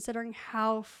said, considering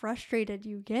how frustrated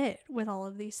you get with all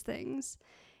of these things.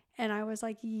 And I was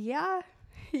like, yeah,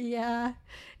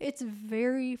 it's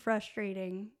very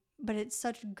frustrating, but it's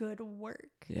such good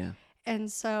work. Yeah.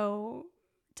 And so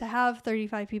to have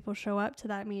 35 people show up to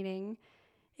that meeting,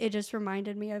 it just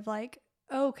reminded me of like,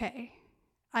 okay,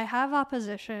 I have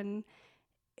opposition.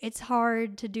 It's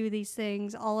hard to do these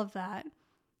things, all of that,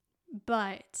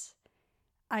 but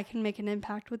I can make an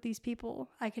impact with these people.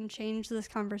 I can change this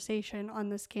conversation on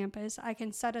this campus. I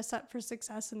can set us up for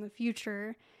success in the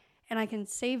future, and I can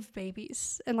save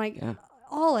babies. And like,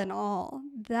 all in all,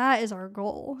 that is our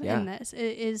goal in this.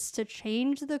 It is to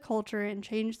change the culture and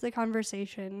change the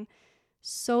conversation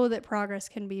so that progress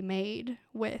can be made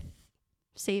with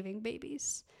saving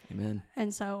babies. Amen.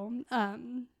 And so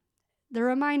the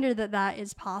reminder that that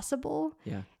is possible,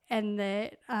 and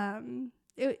that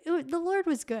the Lord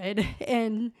was good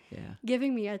in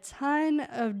giving me a ton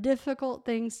of difficult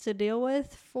things to deal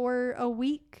with for a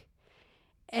week,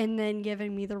 and then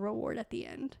giving me the reward at the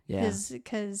end.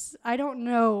 Because I don't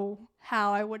know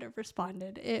how I would have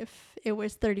responded if it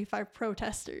was 35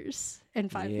 protesters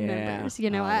and 5 members. You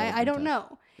know, I don't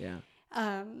know. Yeah.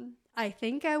 I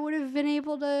think I would have been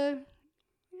able to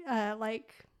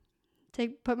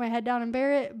put my head down and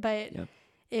bear it, but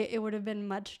it would have been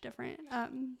much different.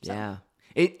 And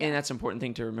that's an important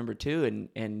thing to remember too.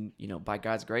 And you know, by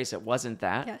God's grace, it wasn't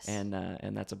that. Yes. And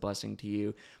that's a blessing to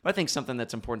you. But I think something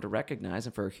that's important to recognize,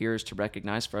 and for hearers to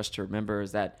recognize, for us to remember,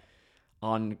 is that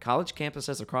on college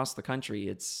campuses across the country,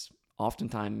 it's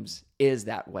oftentimes is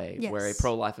that way, where a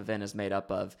pro-life event is made up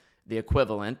of the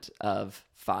equivalent of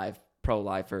 5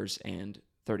 pro-lifers and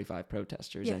 35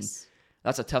 protesters. And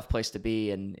that's a tough place to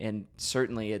be. And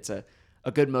certainly it's a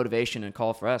good motivation and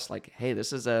call for us. Like, hey,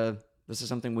 this is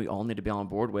something we all need to be on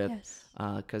board with.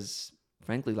 Because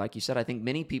frankly, like you said, I think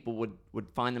many people would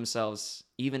find themselves,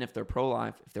 even if they're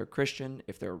pro-life, if they're Christian,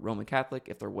 if they're Roman Catholic,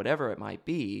 if they're whatever it might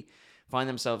be, find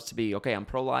themselves to be, okay, I'm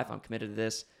pro-life, I'm committed to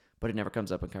this, but it never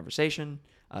comes up in conversation.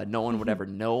 No one would ever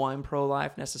know I'm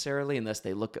pro-life necessarily unless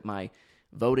they look at my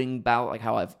voting ballot, like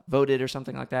how I've voted or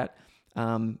something like that.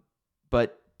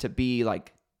 But to be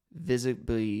like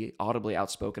visibly, audibly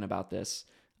outspoken about this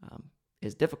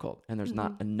is difficult, and there's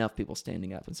not enough people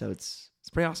standing up. And so it's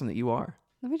pretty awesome that you are.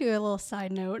 Let me do a little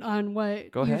side note on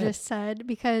what Go you ahead. just said,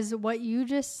 because what you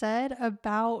just said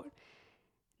about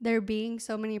there being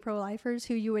so many pro-lifers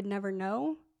who you would never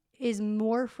know is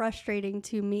more frustrating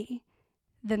to me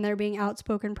than there being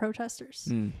outspoken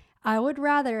protesters. I would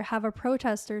rather have a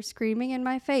protester screaming in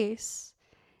my face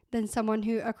than someone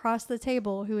who across the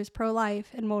table who is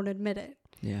pro-life and won't admit it.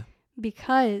 Yeah.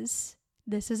 Because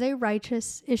this is a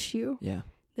righteous issue. Yeah.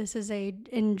 This is a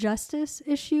injustice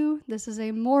issue. This is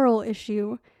a moral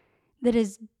issue that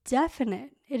is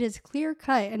definite. It is clear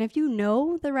cut. And if you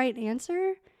know the right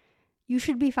answer, you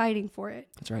should be fighting for it.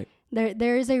 That's right.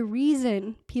 There is a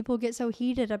reason people get so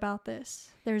heated about this.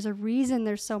 There's a reason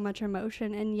there's so much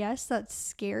emotion. And yes, that's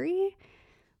scary,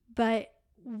 but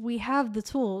we have the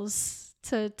tools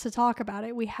to talk about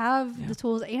it. We have the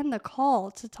tools and the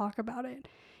call to talk about it,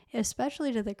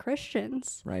 especially to the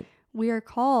Christians. Right. We are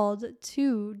called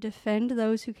to defend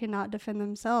those who cannot defend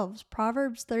themselves.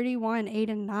 Proverbs 31, 8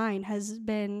 and 9 has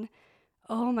been,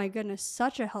 oh my goodness,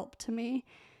 such a help to me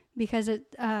because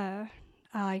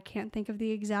I can't think of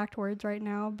the exact words right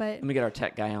now, but Let me get our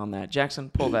tech guy on that. Jackson,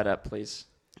 pull that up, please.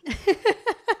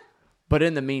 But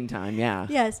in the meantime, yeah.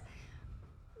 yes,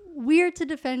 we are to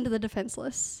defend the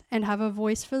defenseless and have a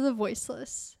voice for the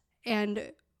voiceless.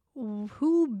 And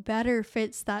who better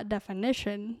fits that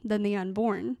definition than the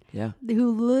unborn? Yeah.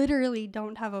 Who literally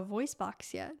don't have a voice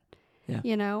box yet. Yeah.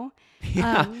 You know?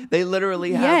 Yeah. They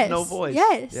literally have no voice.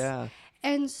 Yes. Yeah.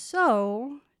 And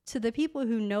so, to the people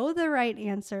who know the right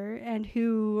answer and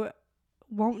who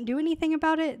won't do anything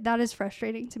about it, that is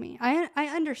frustrating to me. I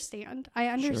understand. I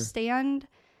understand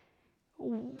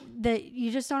that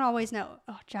you just don't always know.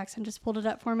 Oh, Jackson just pulled it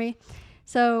up for me.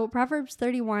 So, Proverbs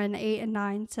 31, 8 and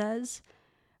 9 says,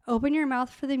 "Open your mouth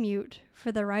for the mute,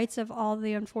 for the rights of all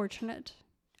the unfortunate.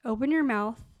 Open your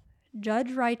mouth,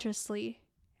 judge righteously,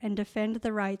 and defend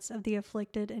the rights of the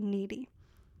afflicted and needy."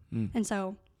 And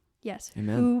so, yes,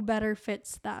 Amen. who better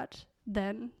fits that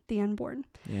than the unborn?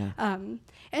 Yeah.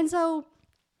 And so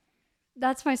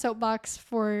that's my soapbox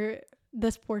for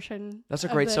this portion. That's a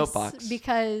of great this, soapbox.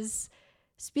 because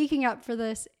speaking up for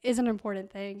this is an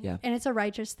important thing. Yeah. And it's a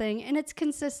righteous thing, and it's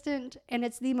consistent, and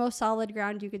it's the most solid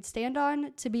ground you could stand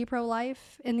on to be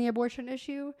pro-life in the abortion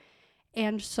issue.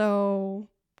 And so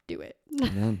do it.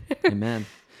 Amen. Amen.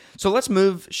 So let's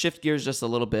shift gears just a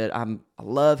little bit. I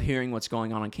love hearing what's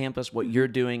going on campus, what you're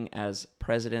doing as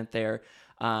president there.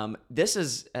 This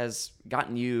has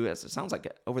gotten you, as it sounds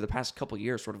like over the past couple of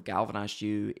years, sort of galvanized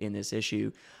you in this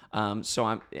issue. And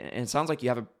it sounds like you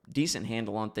have a decent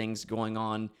handle on things going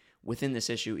on within this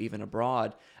issue, even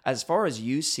abroad. As far as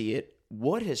you see it,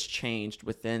 what has changed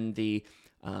within the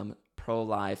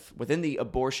pro-life, within the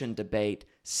abortion debate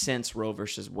since Roe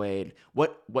versus Wade?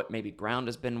 What maybe ground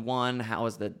has been won? How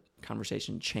has the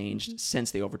conversation changed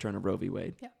since the overturn of Roe v.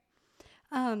 Wade?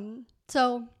 Yeah.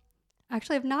 So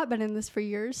actually, I've not been in this for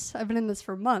years. I've been in this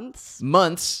for months.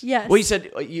 Months? Yes. Well, you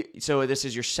said, so this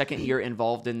is your second year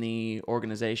involved in the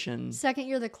organization? Second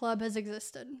year the club has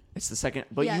existed. It's the second,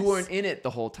 but Yes. you weren't in it the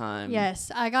whole time.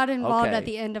 Yes, I got involved Okay. at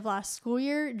the end of last school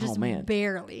year, just man.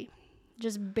 barely.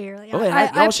 Just barely. Oh,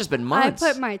 it's just been months.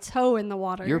 I put my toe in the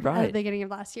water You're at right. the beginning of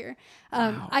last year.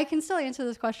 Wow. I can still answer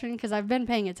this question because I've been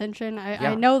paying attention. Yeah.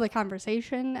 I know the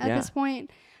conversation at Yeah. this point.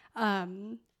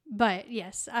 But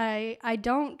yes, I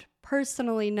don't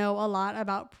personally know a lot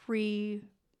about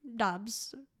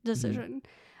pre-Dobbs decision.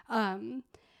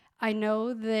 I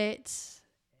know that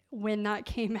when that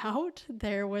came out,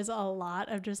 there was a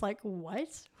lot of just like,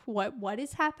 what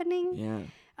is happening? Yeah.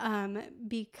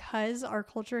 Because our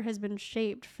culture has been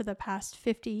shaped for the past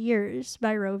 50 years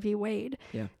by Roe v. Wade.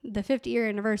 Yeah. The 50-year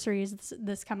anniversary is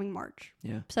this coming March.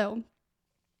 Yeah. So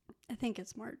I think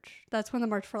it's March. That's when the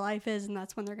March for Life is, and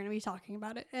that's when they're going to be talking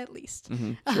about it, at least.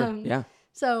 Mm-hmm. Sure. Yeah.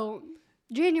 So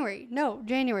January.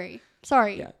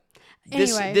 Sorry. Yeah.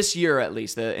 Anyway. This year, at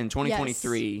least, in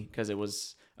 2023, because it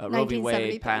was Roe v.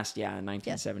 1973. Wade passed, in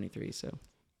 1973. So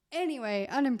Anyway,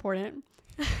 unimportant.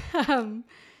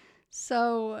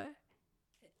 So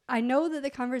I know that the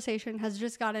conversation has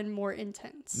just gotten more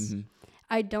intense. Mhm.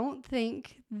 I don't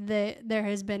think that there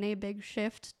has been a big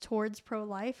shift towards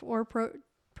pro-life or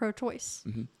pro-choice.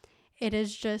 Mhm. It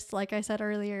is just, like I said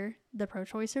earlier, the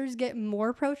pro-choicers get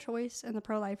more pro-choice and the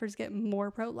pro-lifers get more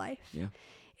pro-life. Yeah.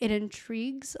 It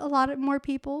intrigues a lot more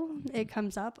people. It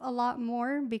comes up a lot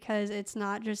more because it's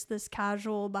not just this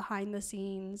casual behind the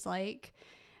scenes like,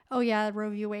 oh yeah, Roe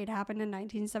v. Wade happened in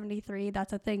 1973.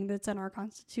 That's a thing that's in our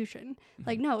Constitution.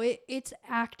 Like, no, it's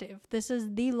active. This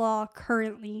is the law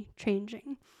currently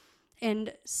changing.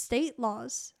 And state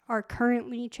laws are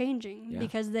currently changing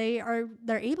because they're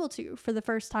able to for the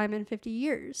first time in 50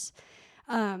 years.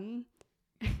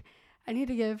 I need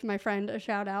to give my friend a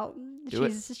shout out.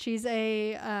 She's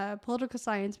a political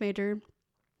science major,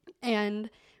 and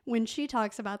when she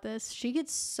talks about this, she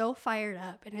gets so fired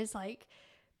up and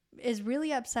is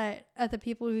really upset at the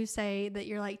people who say that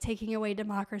you're like taking away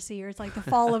democracy or it's like the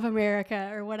fall of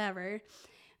America or whatever,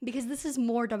 because this is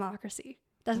more democracy.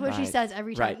 That's what she says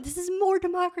every time. Right. This is more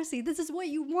democracy. This is what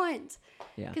you want.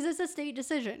 Yeah. Because it's a state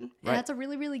decision. And that's a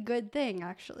really, really good thing,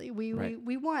 actually. We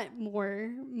want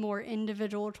more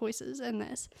individual choices in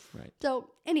this. Right.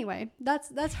 So anyway,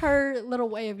 that's her little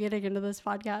way of getting into this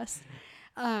podcast.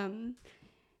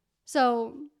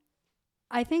 So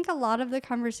I think a lot of the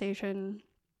conversation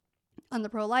on the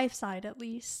pro-life side, at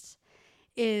least,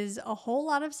 is a whole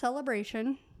lot of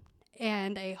celebration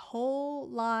and a whole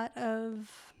lot of,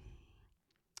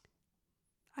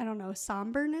 I don't know,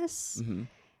 somberness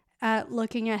at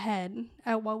looking ahead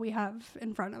at what we have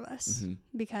in front of us.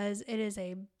 Because it is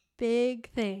a big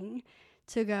thing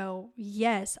to go,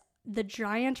 yes, the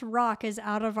giant rock is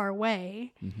out of our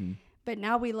way, but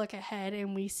now we look ahead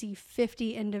and we see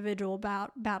 50 individual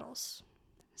battles.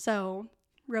 So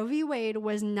Roe v. Wade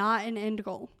was not an end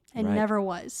goal and never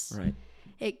was. Right.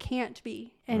 It can't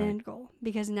be an end goal,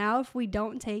 because now if we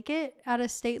don't take it at a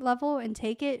state level and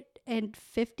take it in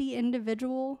 50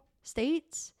 individual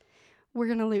states, we're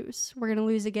going to lose. We're going to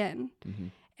lose again.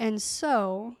 And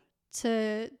so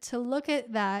to look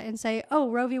at that and say,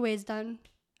 oh, Roe v. Wade's done.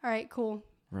 All right, cool.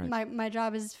 Right. My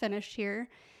job is finished here,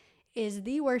 is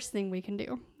the worst thing we can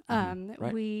do.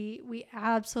 We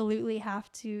absolutely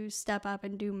have to step up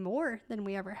and do more than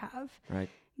we ever have. Right.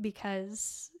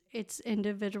 Because it's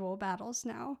individual battles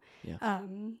now. Yeah.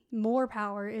 More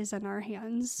power is in our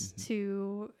hands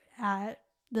to, at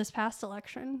this past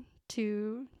election,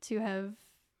 to have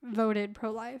voted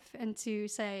pro-life and to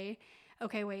say,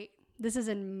 okay, wait, this is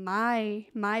in my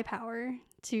power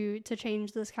to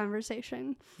change this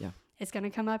conversation. Yeah. It's going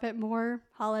to come up at more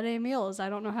holiday meals. I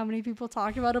don't know how many people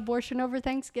talked about abortion over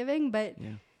Thanksgiving, but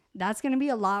that's going to be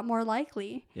a lot more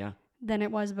likely than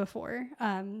it was before,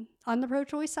 on the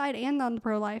pro-choice side and on the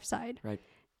pro-life side. Right.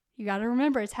 You got to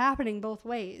remember, it's happening both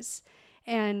ways.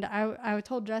 And I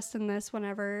told Justin this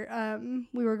whenever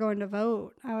we were going to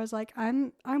vote. I was like,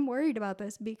 I'm worried about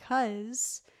this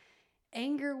because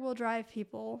anger will drive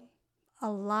people a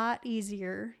lot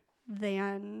easier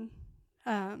than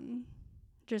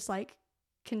just like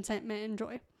contentment and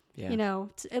joy. Yeah. You know,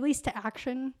 at least to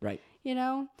action. Right. You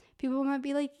know, people might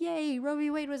be like, yay, Roe v.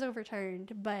 Wade was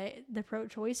overturned. But the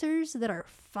pro-choicers that are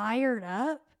fired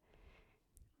up,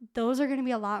 those are going to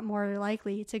be a lot more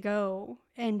likely to go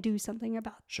and do something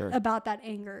about that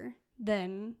anger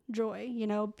than joy. You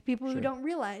know, people who don't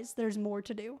realize there's more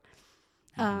to do.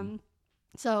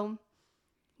 So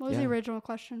what was the original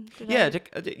question?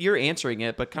 You're answering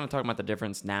it, but kind of talking about the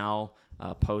difference now,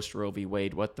 post Roe v.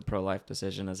 Wade, what the pro-life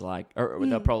decision is like, or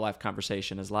the pro-life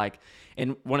conversation is like.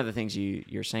 And one of the things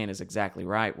you're saying is exactly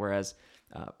right. Whereas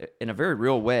in a very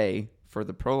real way for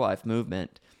the pro-life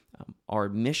movement, our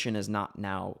mission is not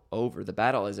now over. The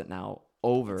battle isn't now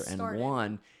over and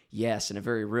won. Yes, in a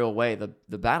very real way,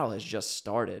 the battle has just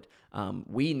started.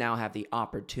 We now have the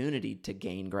opportunity to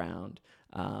gain ground.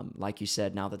 Like you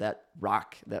said, now that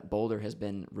rock, that boulder has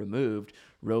been removed,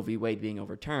 Roe v. Wade being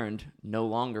overturned, no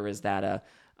longer is that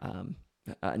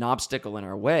an obstacle in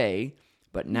our way,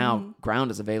 but now ground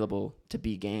is available to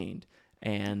be gained.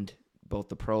 And both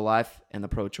the pro-life and the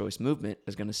pro-choice movement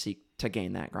is going to seek to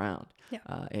gain that ground. Yeah.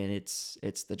 And it's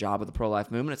the job of the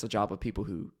pro-life movement. It's the job of people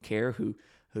who care, who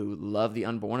love the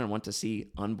unborn and want to see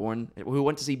who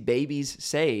want to see babies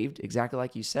saved, exactly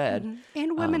like you said.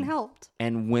 And women helped.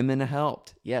 And women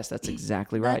helped. Yes, that's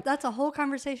exactly right. That's a whole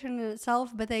conversation in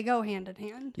itself, but they go hand in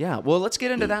hand. Yeah. Well, let's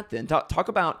get into that then. Talk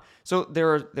about, so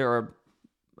there are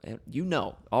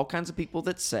all kinds of people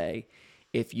that say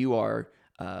if you are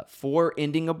for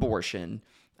ending abortion,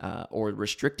 or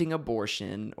restricting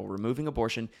abortion or removing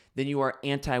abortion, then you are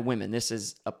anti-women. This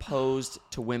is opposed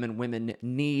to women. Women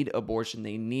need abortion.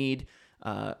 They need,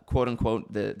 quote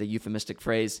unquote, the euphemistic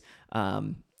phrase,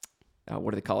 what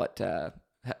do they call it?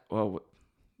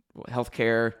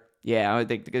 Healthcare. Yeah,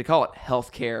 they call it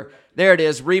healthcare. There it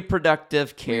is.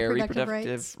 Reproductive care,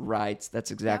 reproductive rights. That's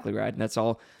exactly right. And that's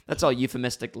all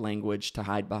euphemistic language to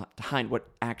hide behind what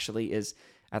actually is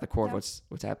at the core of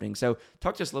what's happening. So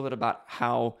talk to us a little bit about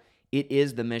how it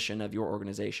is the mission of your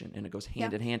organization, and it goes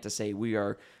hand in hand to say we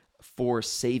are for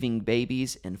saving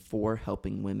babies and for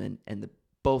helping women, and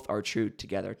both are true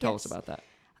together. Tell us about that.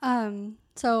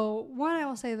 So one, I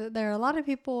will say that there are a lot of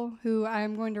people who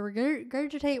I'm going to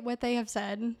regurgitate what they have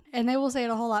said, and they will say it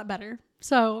a whole lot better.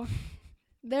 So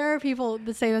there are people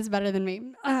that say this better than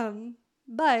me.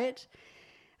 But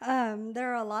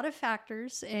there are a lot of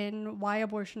factors in why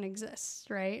abortion exists,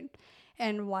 right?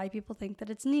 and why people think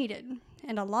that it's needed.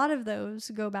 And a lot of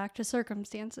those go back to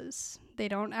circumstances. They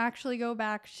don't actually go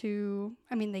back to,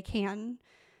 I mean, they can,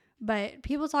 but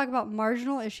people talk about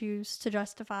marginal issues to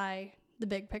justify the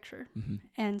big picture.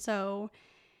 And so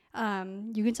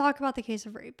you can talk about the case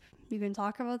of rape. You can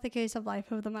talk about the case of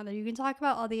life of the mother. You can talk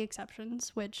about all the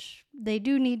exceptions, which they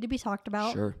do need to be talked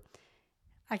about. Sure.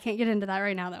 I can't get into that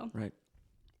right now, though. Right.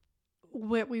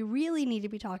 What we really need to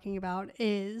be talking about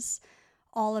is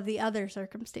all of the other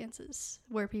circumstances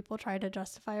where people try to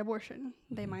justify abortion.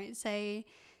 They might say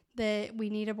that we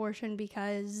need abortion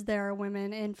because there are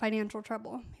women in financial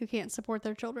trouble who can't support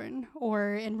their children,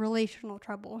 or in relational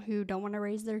trouble who don't want to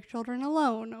raise their children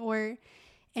alone, or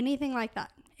anything like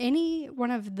that. Any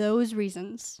one of those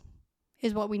reasons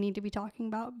is what we need to be talking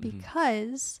about,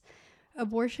 because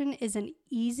abortion is an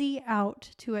easy out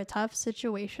to a tough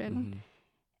situation,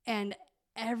 and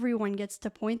everyone gets to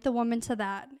point the woman to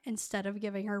that instead of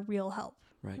giving her real help.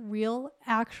 Right. Real,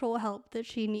 actual help that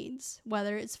she needs,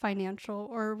 whether it's financial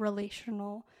or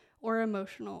relational or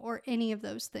emotional or any of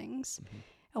those things.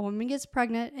 A woman gets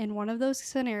pregnant in one of those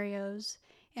scenarios,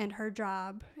 and her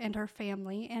job and her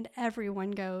family and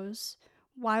everyone goes,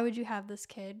 why would you have this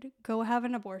kid? Go have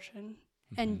an abortion,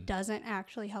 and doesn't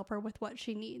actually help her with what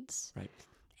she needs. Right.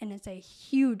 And it's a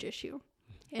huge issue.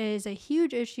 It is a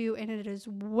huge issue, and it is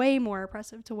way more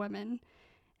oppressive to women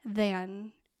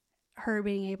than her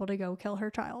being able to go kill her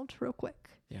child real quick.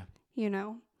 Yeah. You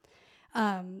know?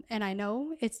 And I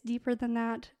know it's deeper than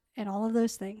that and all of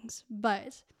those things,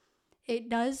 but it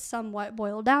does somewhat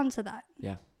boil down to that.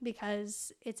 Yeah.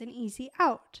 Because it's an easy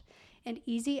out, and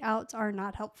easy outs are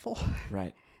not helpful.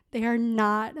 Right. They are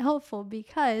not helpful,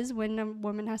 because when a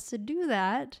woman has to do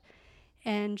that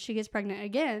and she gets pregnant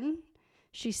again,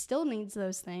 she still needs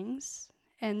those things,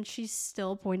 and she's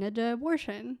still pointed to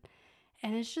abortion.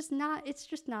 And it's just not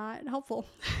helpful.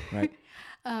 Right.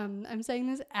 I'm saying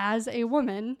this as a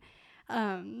woman.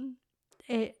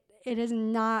 It is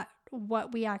not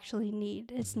what we actually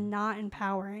need. It's not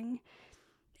empowering.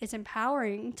 It's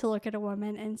empowering to look at a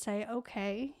woman and say,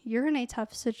 okay, you're in a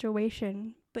tough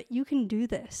situation, but you can do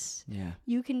this. Yeah.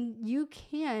 You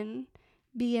can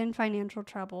be in financial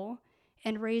trouble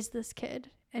and raise this kid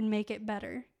and make it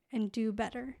better and do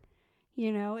better.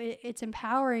 You know, it's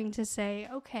empowering to say,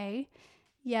 okay,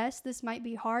 yes, this might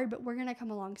be hard, but we're going to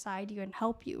come alongside you and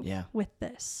help you with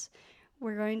this.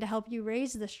 We're going to help you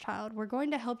raise this child. We're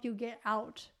going to help you get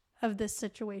out of this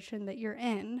situation that you're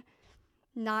in,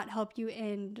 not help you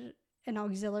end an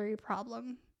auxiliary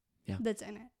problem that's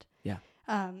in it. Yeah.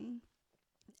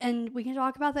 And we can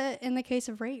talk about that in the case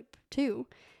of rape too.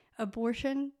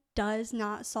 Abortion does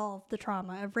not solve the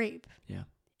trauma of rape. Yeah.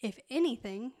 If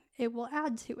anything, it will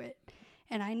add to it.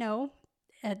 And I know,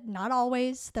 not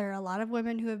always, there are a lot of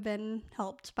women who have been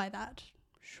helped by that,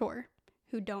 sure,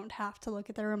 who don't have to look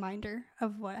at the reminder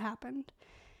of what happened.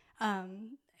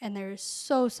 And there's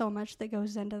so much that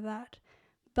goes into that.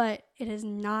 But it is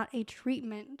not a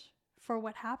treatment for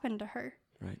what happened to her.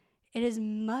 Right. It is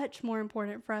much more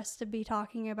important for us to be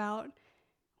talking about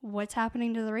what's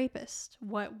happening to the rapist,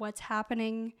 what's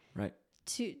happening Right.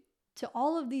 to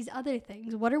all of these other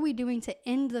things. What are we doing to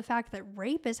end the fact that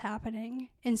rape is happening,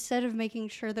 instead of making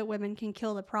sure that women can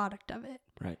kill the product of it?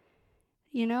 Right.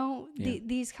 You know, Yeah.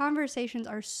 these conversations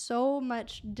are so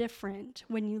much different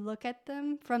when you look at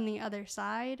them from the other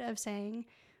side of saying,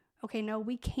 okay, no,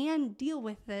 we can deal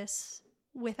with this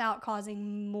without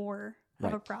causing more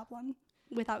of a problem,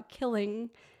 without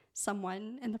killing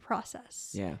someone in the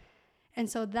process. Yeah. And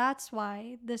so that's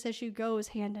why this issue goes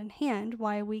hand in hand,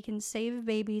 why we can save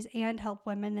babies and help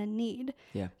women in need.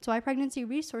 Yeah. It's why pregnancy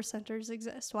resource centers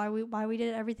exist, why we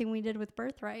did everything we did with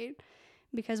Birthright,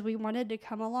 because we wanted to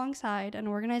come alongside an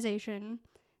organization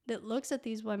that looks at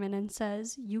these women and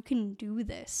says, you can do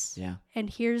this. Yeah. And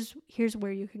here's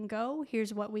where you can go.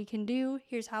 Here's what we can do.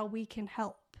 Here's how we can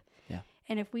help. Yeah.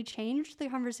 And if we changed the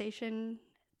conversation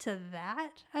to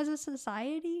that as a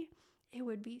society, it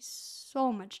would be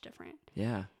so much different.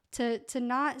 Yeah. To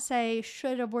not say,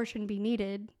 should abortion be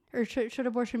needed, or should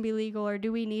abortion be legal, or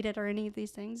do we need it, or any of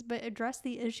these things, but address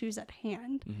the issues at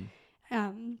hand.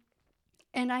 And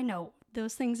I know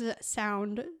those things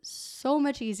sound so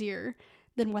much easier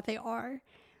than what they are,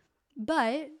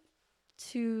 but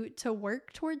to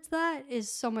work towards that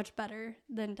is so much better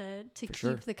than to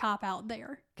keep the cop out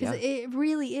there, because it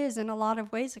really is in a lot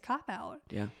of ways a cop out.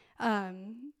 Yeah.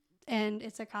 And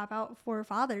it's a cop out for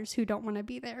fathers who don't want to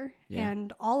be there,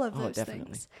 and all of those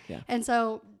things. Yeah. And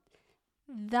so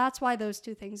that's why those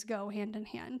two things go hand in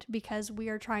hand, because we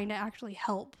are trying to actually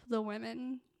help the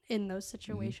women in those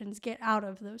situations get out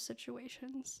of those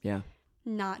situations. Yeah.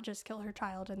 Not just kill her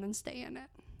child and then stay in it.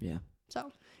 Yeah.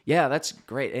 So Yeah, that's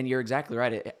great. And you're exactly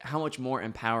right. How much more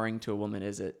empowering to a woman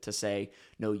is it to say,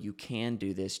 no, you can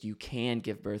do this. You can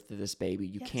give birth to this baby.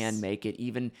 You can yes, make it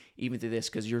even through this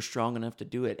because you're strong enough to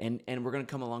do it. And we're going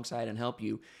to come alongside and help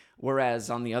you. Whereas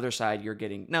on the other side, you're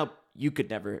getting, no, you could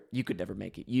never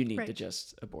make it. You need to right,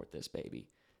 just abort this baby.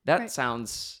 That right,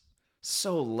 sounds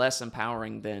so less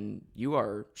empowering than you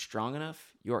are strong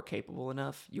enough, you are capable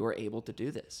enough, you are able to do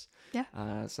this.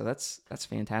 yeah. So that's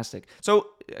fantastic. So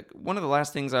one of the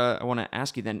last things I want to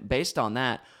ask you then, based on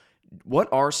that, what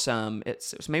are some?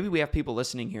 So maybe we have people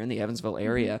listening here in the Evansville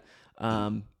area.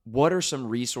 What are some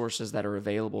resources that are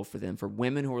available for them, for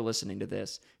women who are listening to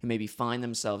this, who maybe find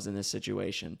themselves in this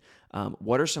situation?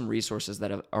 What are some resources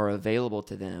that are available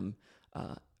to them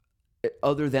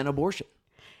other than abortion?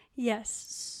 Yes.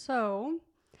 So,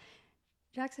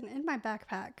 Jackson, in my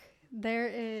backpack, there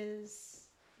is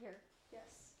here. Yes.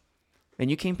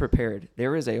 And you came prepared.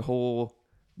 There is a whole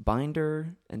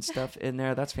binder and stuff in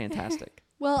there. That's fantastic.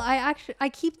 Well, I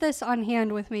keep this on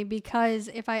hand with me because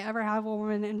if I ever have a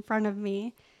woman in front of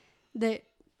me that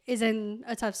is in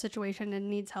a tough situation and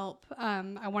needs help,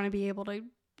 I want to be able to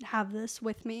have this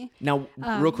with me. Now,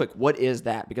 real quick, what is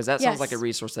that? Because that sounds like a Yes.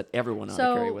 resource that everyone ought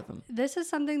to carry with them. This is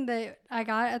something that I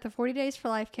got at the 40 Days for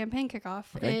Life campaign kickoff.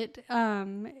 Okay. It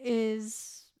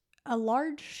is a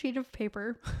large sheet of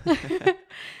paper.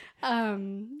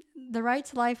 The Right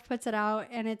to Life puts it out,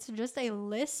 and it's just a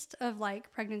list of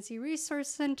like pregnancy resource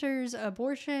centers,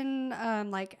 abortion,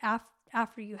 like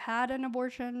after you had an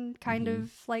abortion, kind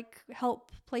of like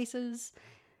help places.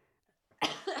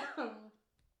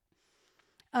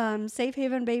 Safe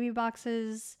haven baby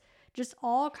boxes, just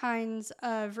all kinds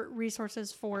of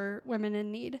resources for women in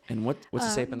need. And what's the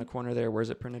say up in the corner there? Where's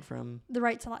it printed from? The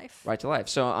Right to Life. Right to Life.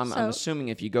 So I'm assuming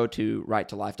if you go to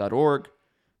righttolife.org.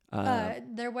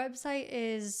 Their website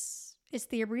it's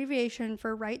the abbreviation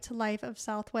for Right to Life of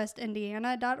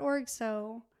Southwestindiana.org.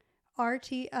 So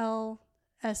RTLSWIN.org.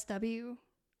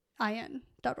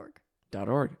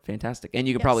 .org. Fantastic. And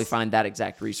you can probably find that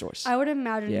exact resource. I would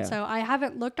imagine Yeah. so. I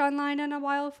haven't looked online in a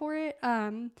while for it,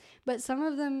 but some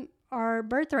of them are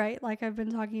Birthright, like I've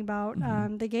been talking about.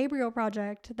 The Gabriel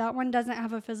Project, that one doesn't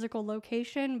have a physical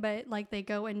location, but like they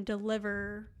go and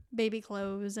deliver baby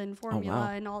clothes and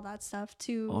formula and all that stuff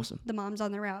to the moms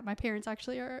on the route. My parents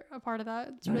actually are a part of that.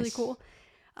 It's really cool.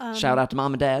 Shout out to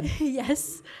mom and dad.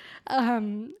 Yes.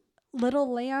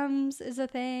 Little Lambs is a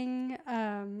thing.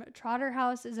 Trotter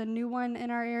House is a new one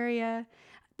in our area.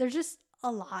 There's just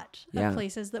a lot of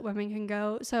places that women can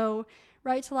go. So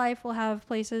Right to Life will have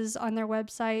places on their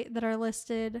website that are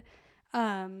listed.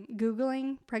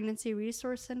 Googling pregnancy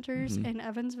resource centers in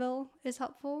Evansville is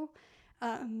helpful.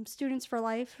 Students for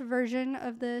Life version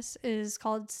of this is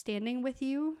called Standing With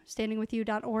You.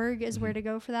 Standingwithyou.org is where to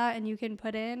go for that. And you can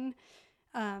put in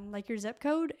like your zip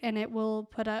code and it will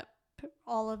put up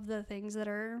all of the things that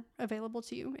are available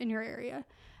to you in your area.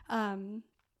 And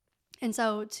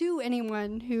so to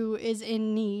anyone who is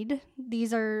in need,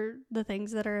 these are the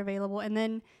things that are available. And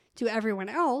then to everyone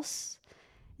else,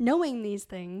 knowing these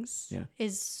things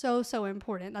is so, so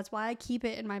important. That's why I keep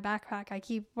it in my backpack. I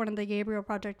keep one of the Gabriel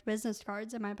Project business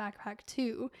cards in my backpack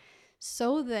too,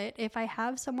 so that if I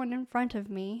have someone in front of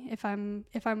me, if I'm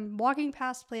walking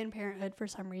past Planned Parenthood for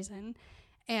some reason,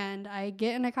 and I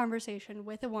get in a conversation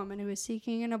with a woman who is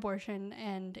seeking an abortion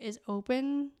and is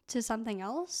open to something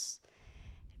else,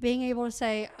 being able to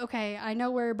say, okay, I know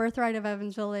where Birthright of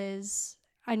Evansville is.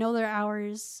 I know their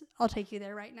hours. I'll take you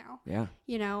there right now. Yeah.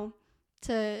 You know,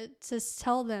 to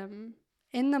tell them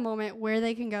in the moment where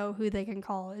they can go, who they can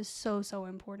call is so, so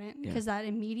important because that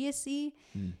immediacy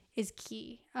is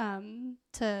key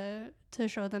to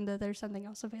show them that there's something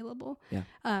else available. Yeah.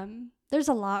 There's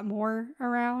a lot more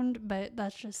around, but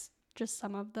that's just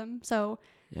some of them. So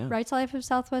Right to Life of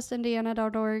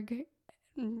Southwestindiana.org,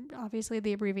 obviously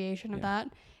the abbreviation of that,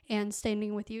 and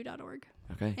standingwithyou.org.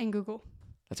 Okay. And Google.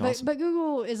 That's awesome. But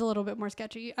Google is a little bit more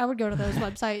sketchy. I would go to those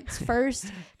websites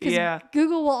first. Yeah.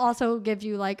 Google will also give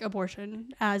you like abortion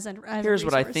as a Here's a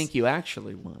what I resource. think you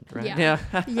actually want, right? Yeah.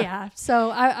 Yeah. So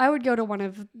I would go to one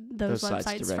of those sites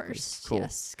websites directly. first. Cool.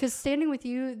 Yes. Because Standing With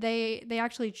You, they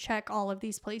actually check all of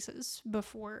these places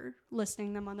before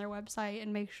listing them on their website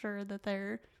and make sure that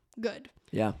they're good.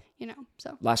 Yeah. You know,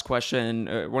 so. Last question,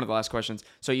 one of the last questions.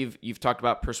 So you've talked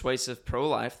about Persuasive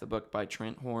Pro-Life, the book by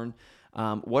Trent Horn.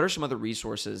 What are some other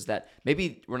resources that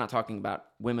maybe we're not talking about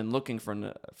women looking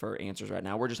for answers right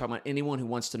now? We're just talking about anyone who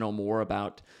wants to know more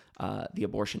about the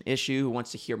abortion issue, who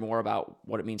wants to hear more about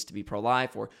what it means to be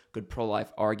pro-life or good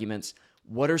pro-life arguments.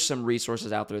 What are some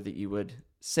resources out there that you would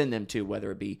send them to,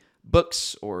 whether it be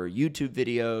books or YouTube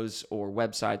videos or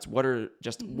websites? What are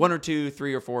just one or two,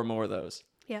 three or four more of those?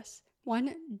 Yes.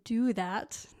 One, do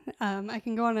that. I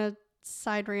can go on a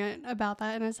side rant about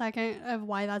that in a second of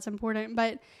why that's important.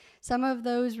 But some of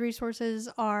those resources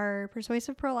are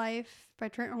Persuasive Pro-Life by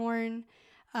Trent Horn,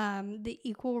 the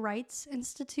Equal Rights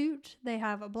Institute. They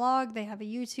have a blog, they have a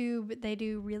YouTube, they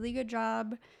do a really good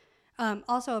job.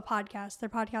 Also a podcast. Their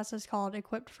podcast is called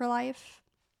Equipped for Life.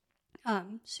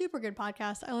 Super good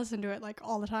podcast. I listen to it like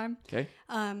all the time. Okay.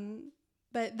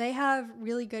 But they have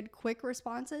really good quick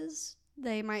responses.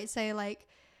 They might say like,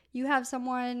 you have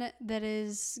someone that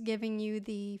is giving you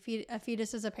a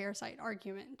fetus is a parasite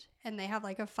argument, and they have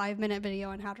like a 5-minute video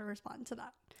on how to respond to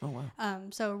that. Oh, wow.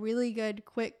 So really good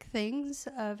quick things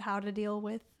of how to deal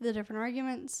with the different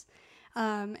arguments.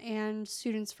 And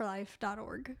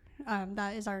studentsforlife.org.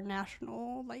 That is our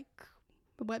national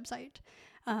website.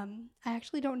 I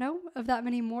actually don't know of that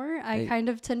many more. I kind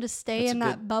of tend to stay in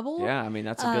that bubble. Yeah, I mean,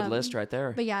 that's a good list right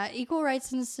there. But yeah, Equal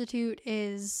Rights Institute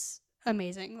is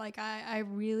amazing. Like I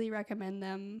really recommend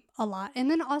them a lot. And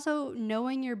then also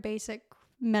knowing your basic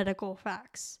medical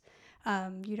facts.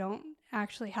 You don't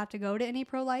actually have to go to any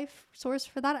pro-life source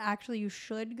for that. Actually, you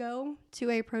should go to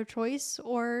a pro-choice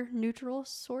or neutral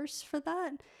source for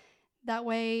that. That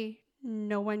way,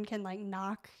 no one can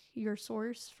knock your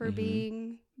source for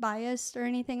being biased or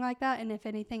anything like that. And if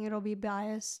anything, it'll be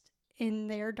biased in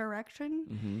their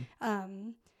direction.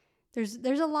 There's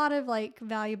a lot of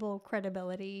valuable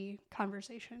credibility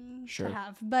conversation to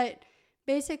have. But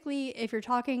basically, if you're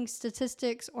talking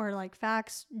statistics or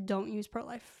facts, don't use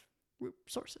pro-life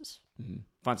sources.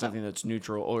 Find something that's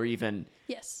neutral, or even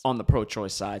yes, on the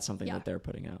pro-choice side, something that they're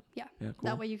putting out. Yeah. Cool.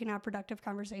 That way you can have productive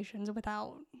conversations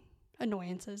without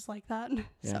annoyances like that.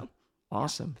 Yeah. So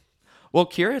awesome. Well,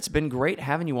 Kira, it's been great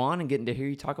having you on and getting to hear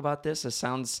you talk about this. It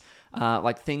sounds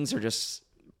like things are just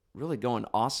really going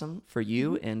awesome for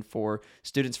you and for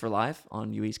Students for Life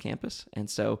on UE's campus. And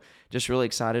so just really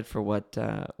excited for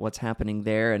what's happening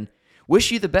there, and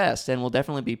wish you the best. And we'll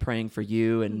definitely be praying for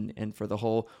you and for the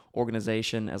whole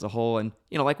organization as a whole. And,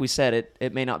 like we said,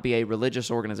 it may not be a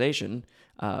religious organization,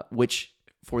 which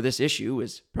for this issue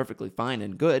is perfectly fine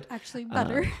and good. Actually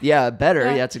better. Better. Yeah.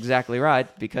 That's exactly right.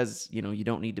 Because, you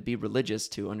don't need to be religious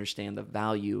to understand the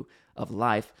value of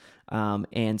life.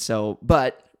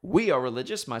 But we are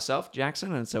religious, myself,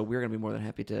 Jackson, and so we're going to be more than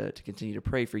happy to continue to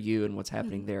pray for you and what's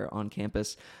happening there on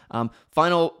campus.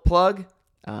 Final plug.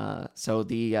 So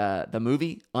the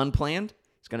movie Unplanned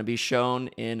is going to be shown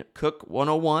in Cook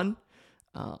 101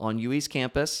 on UE's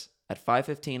campus at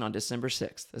 5:15 on December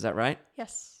 6th. Is that right?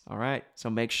 Yes. All right.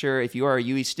 So make sure, if you are a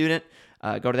UE student,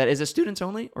 go to that. Is it students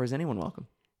only, or is anyone welcome?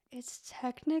 It's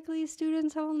technically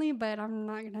students only, but I'm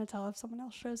not going to tell if someone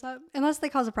else shows up unless they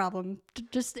cause a problem.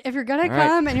 Just if you're going to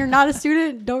come and you're not a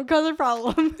student, don't cause a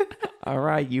problem. All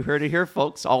right. You heard it here,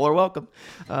 folks. All are welcome.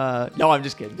 No, I'm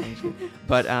just kidding.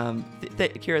 But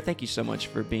Kira, thank you so much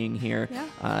for being here.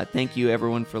 Yeah. Thank you,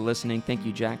 everyone, for listening. Thank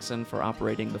you, Jackson, for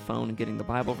operating the phone and getting the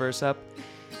Bible verse up.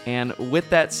 And with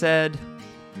that said,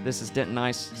 this is Denton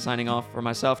Nice signing off for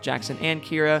myself, Jackson, and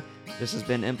Kira. This has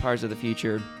been Empires of the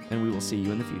Future, and we will see you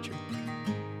in the future.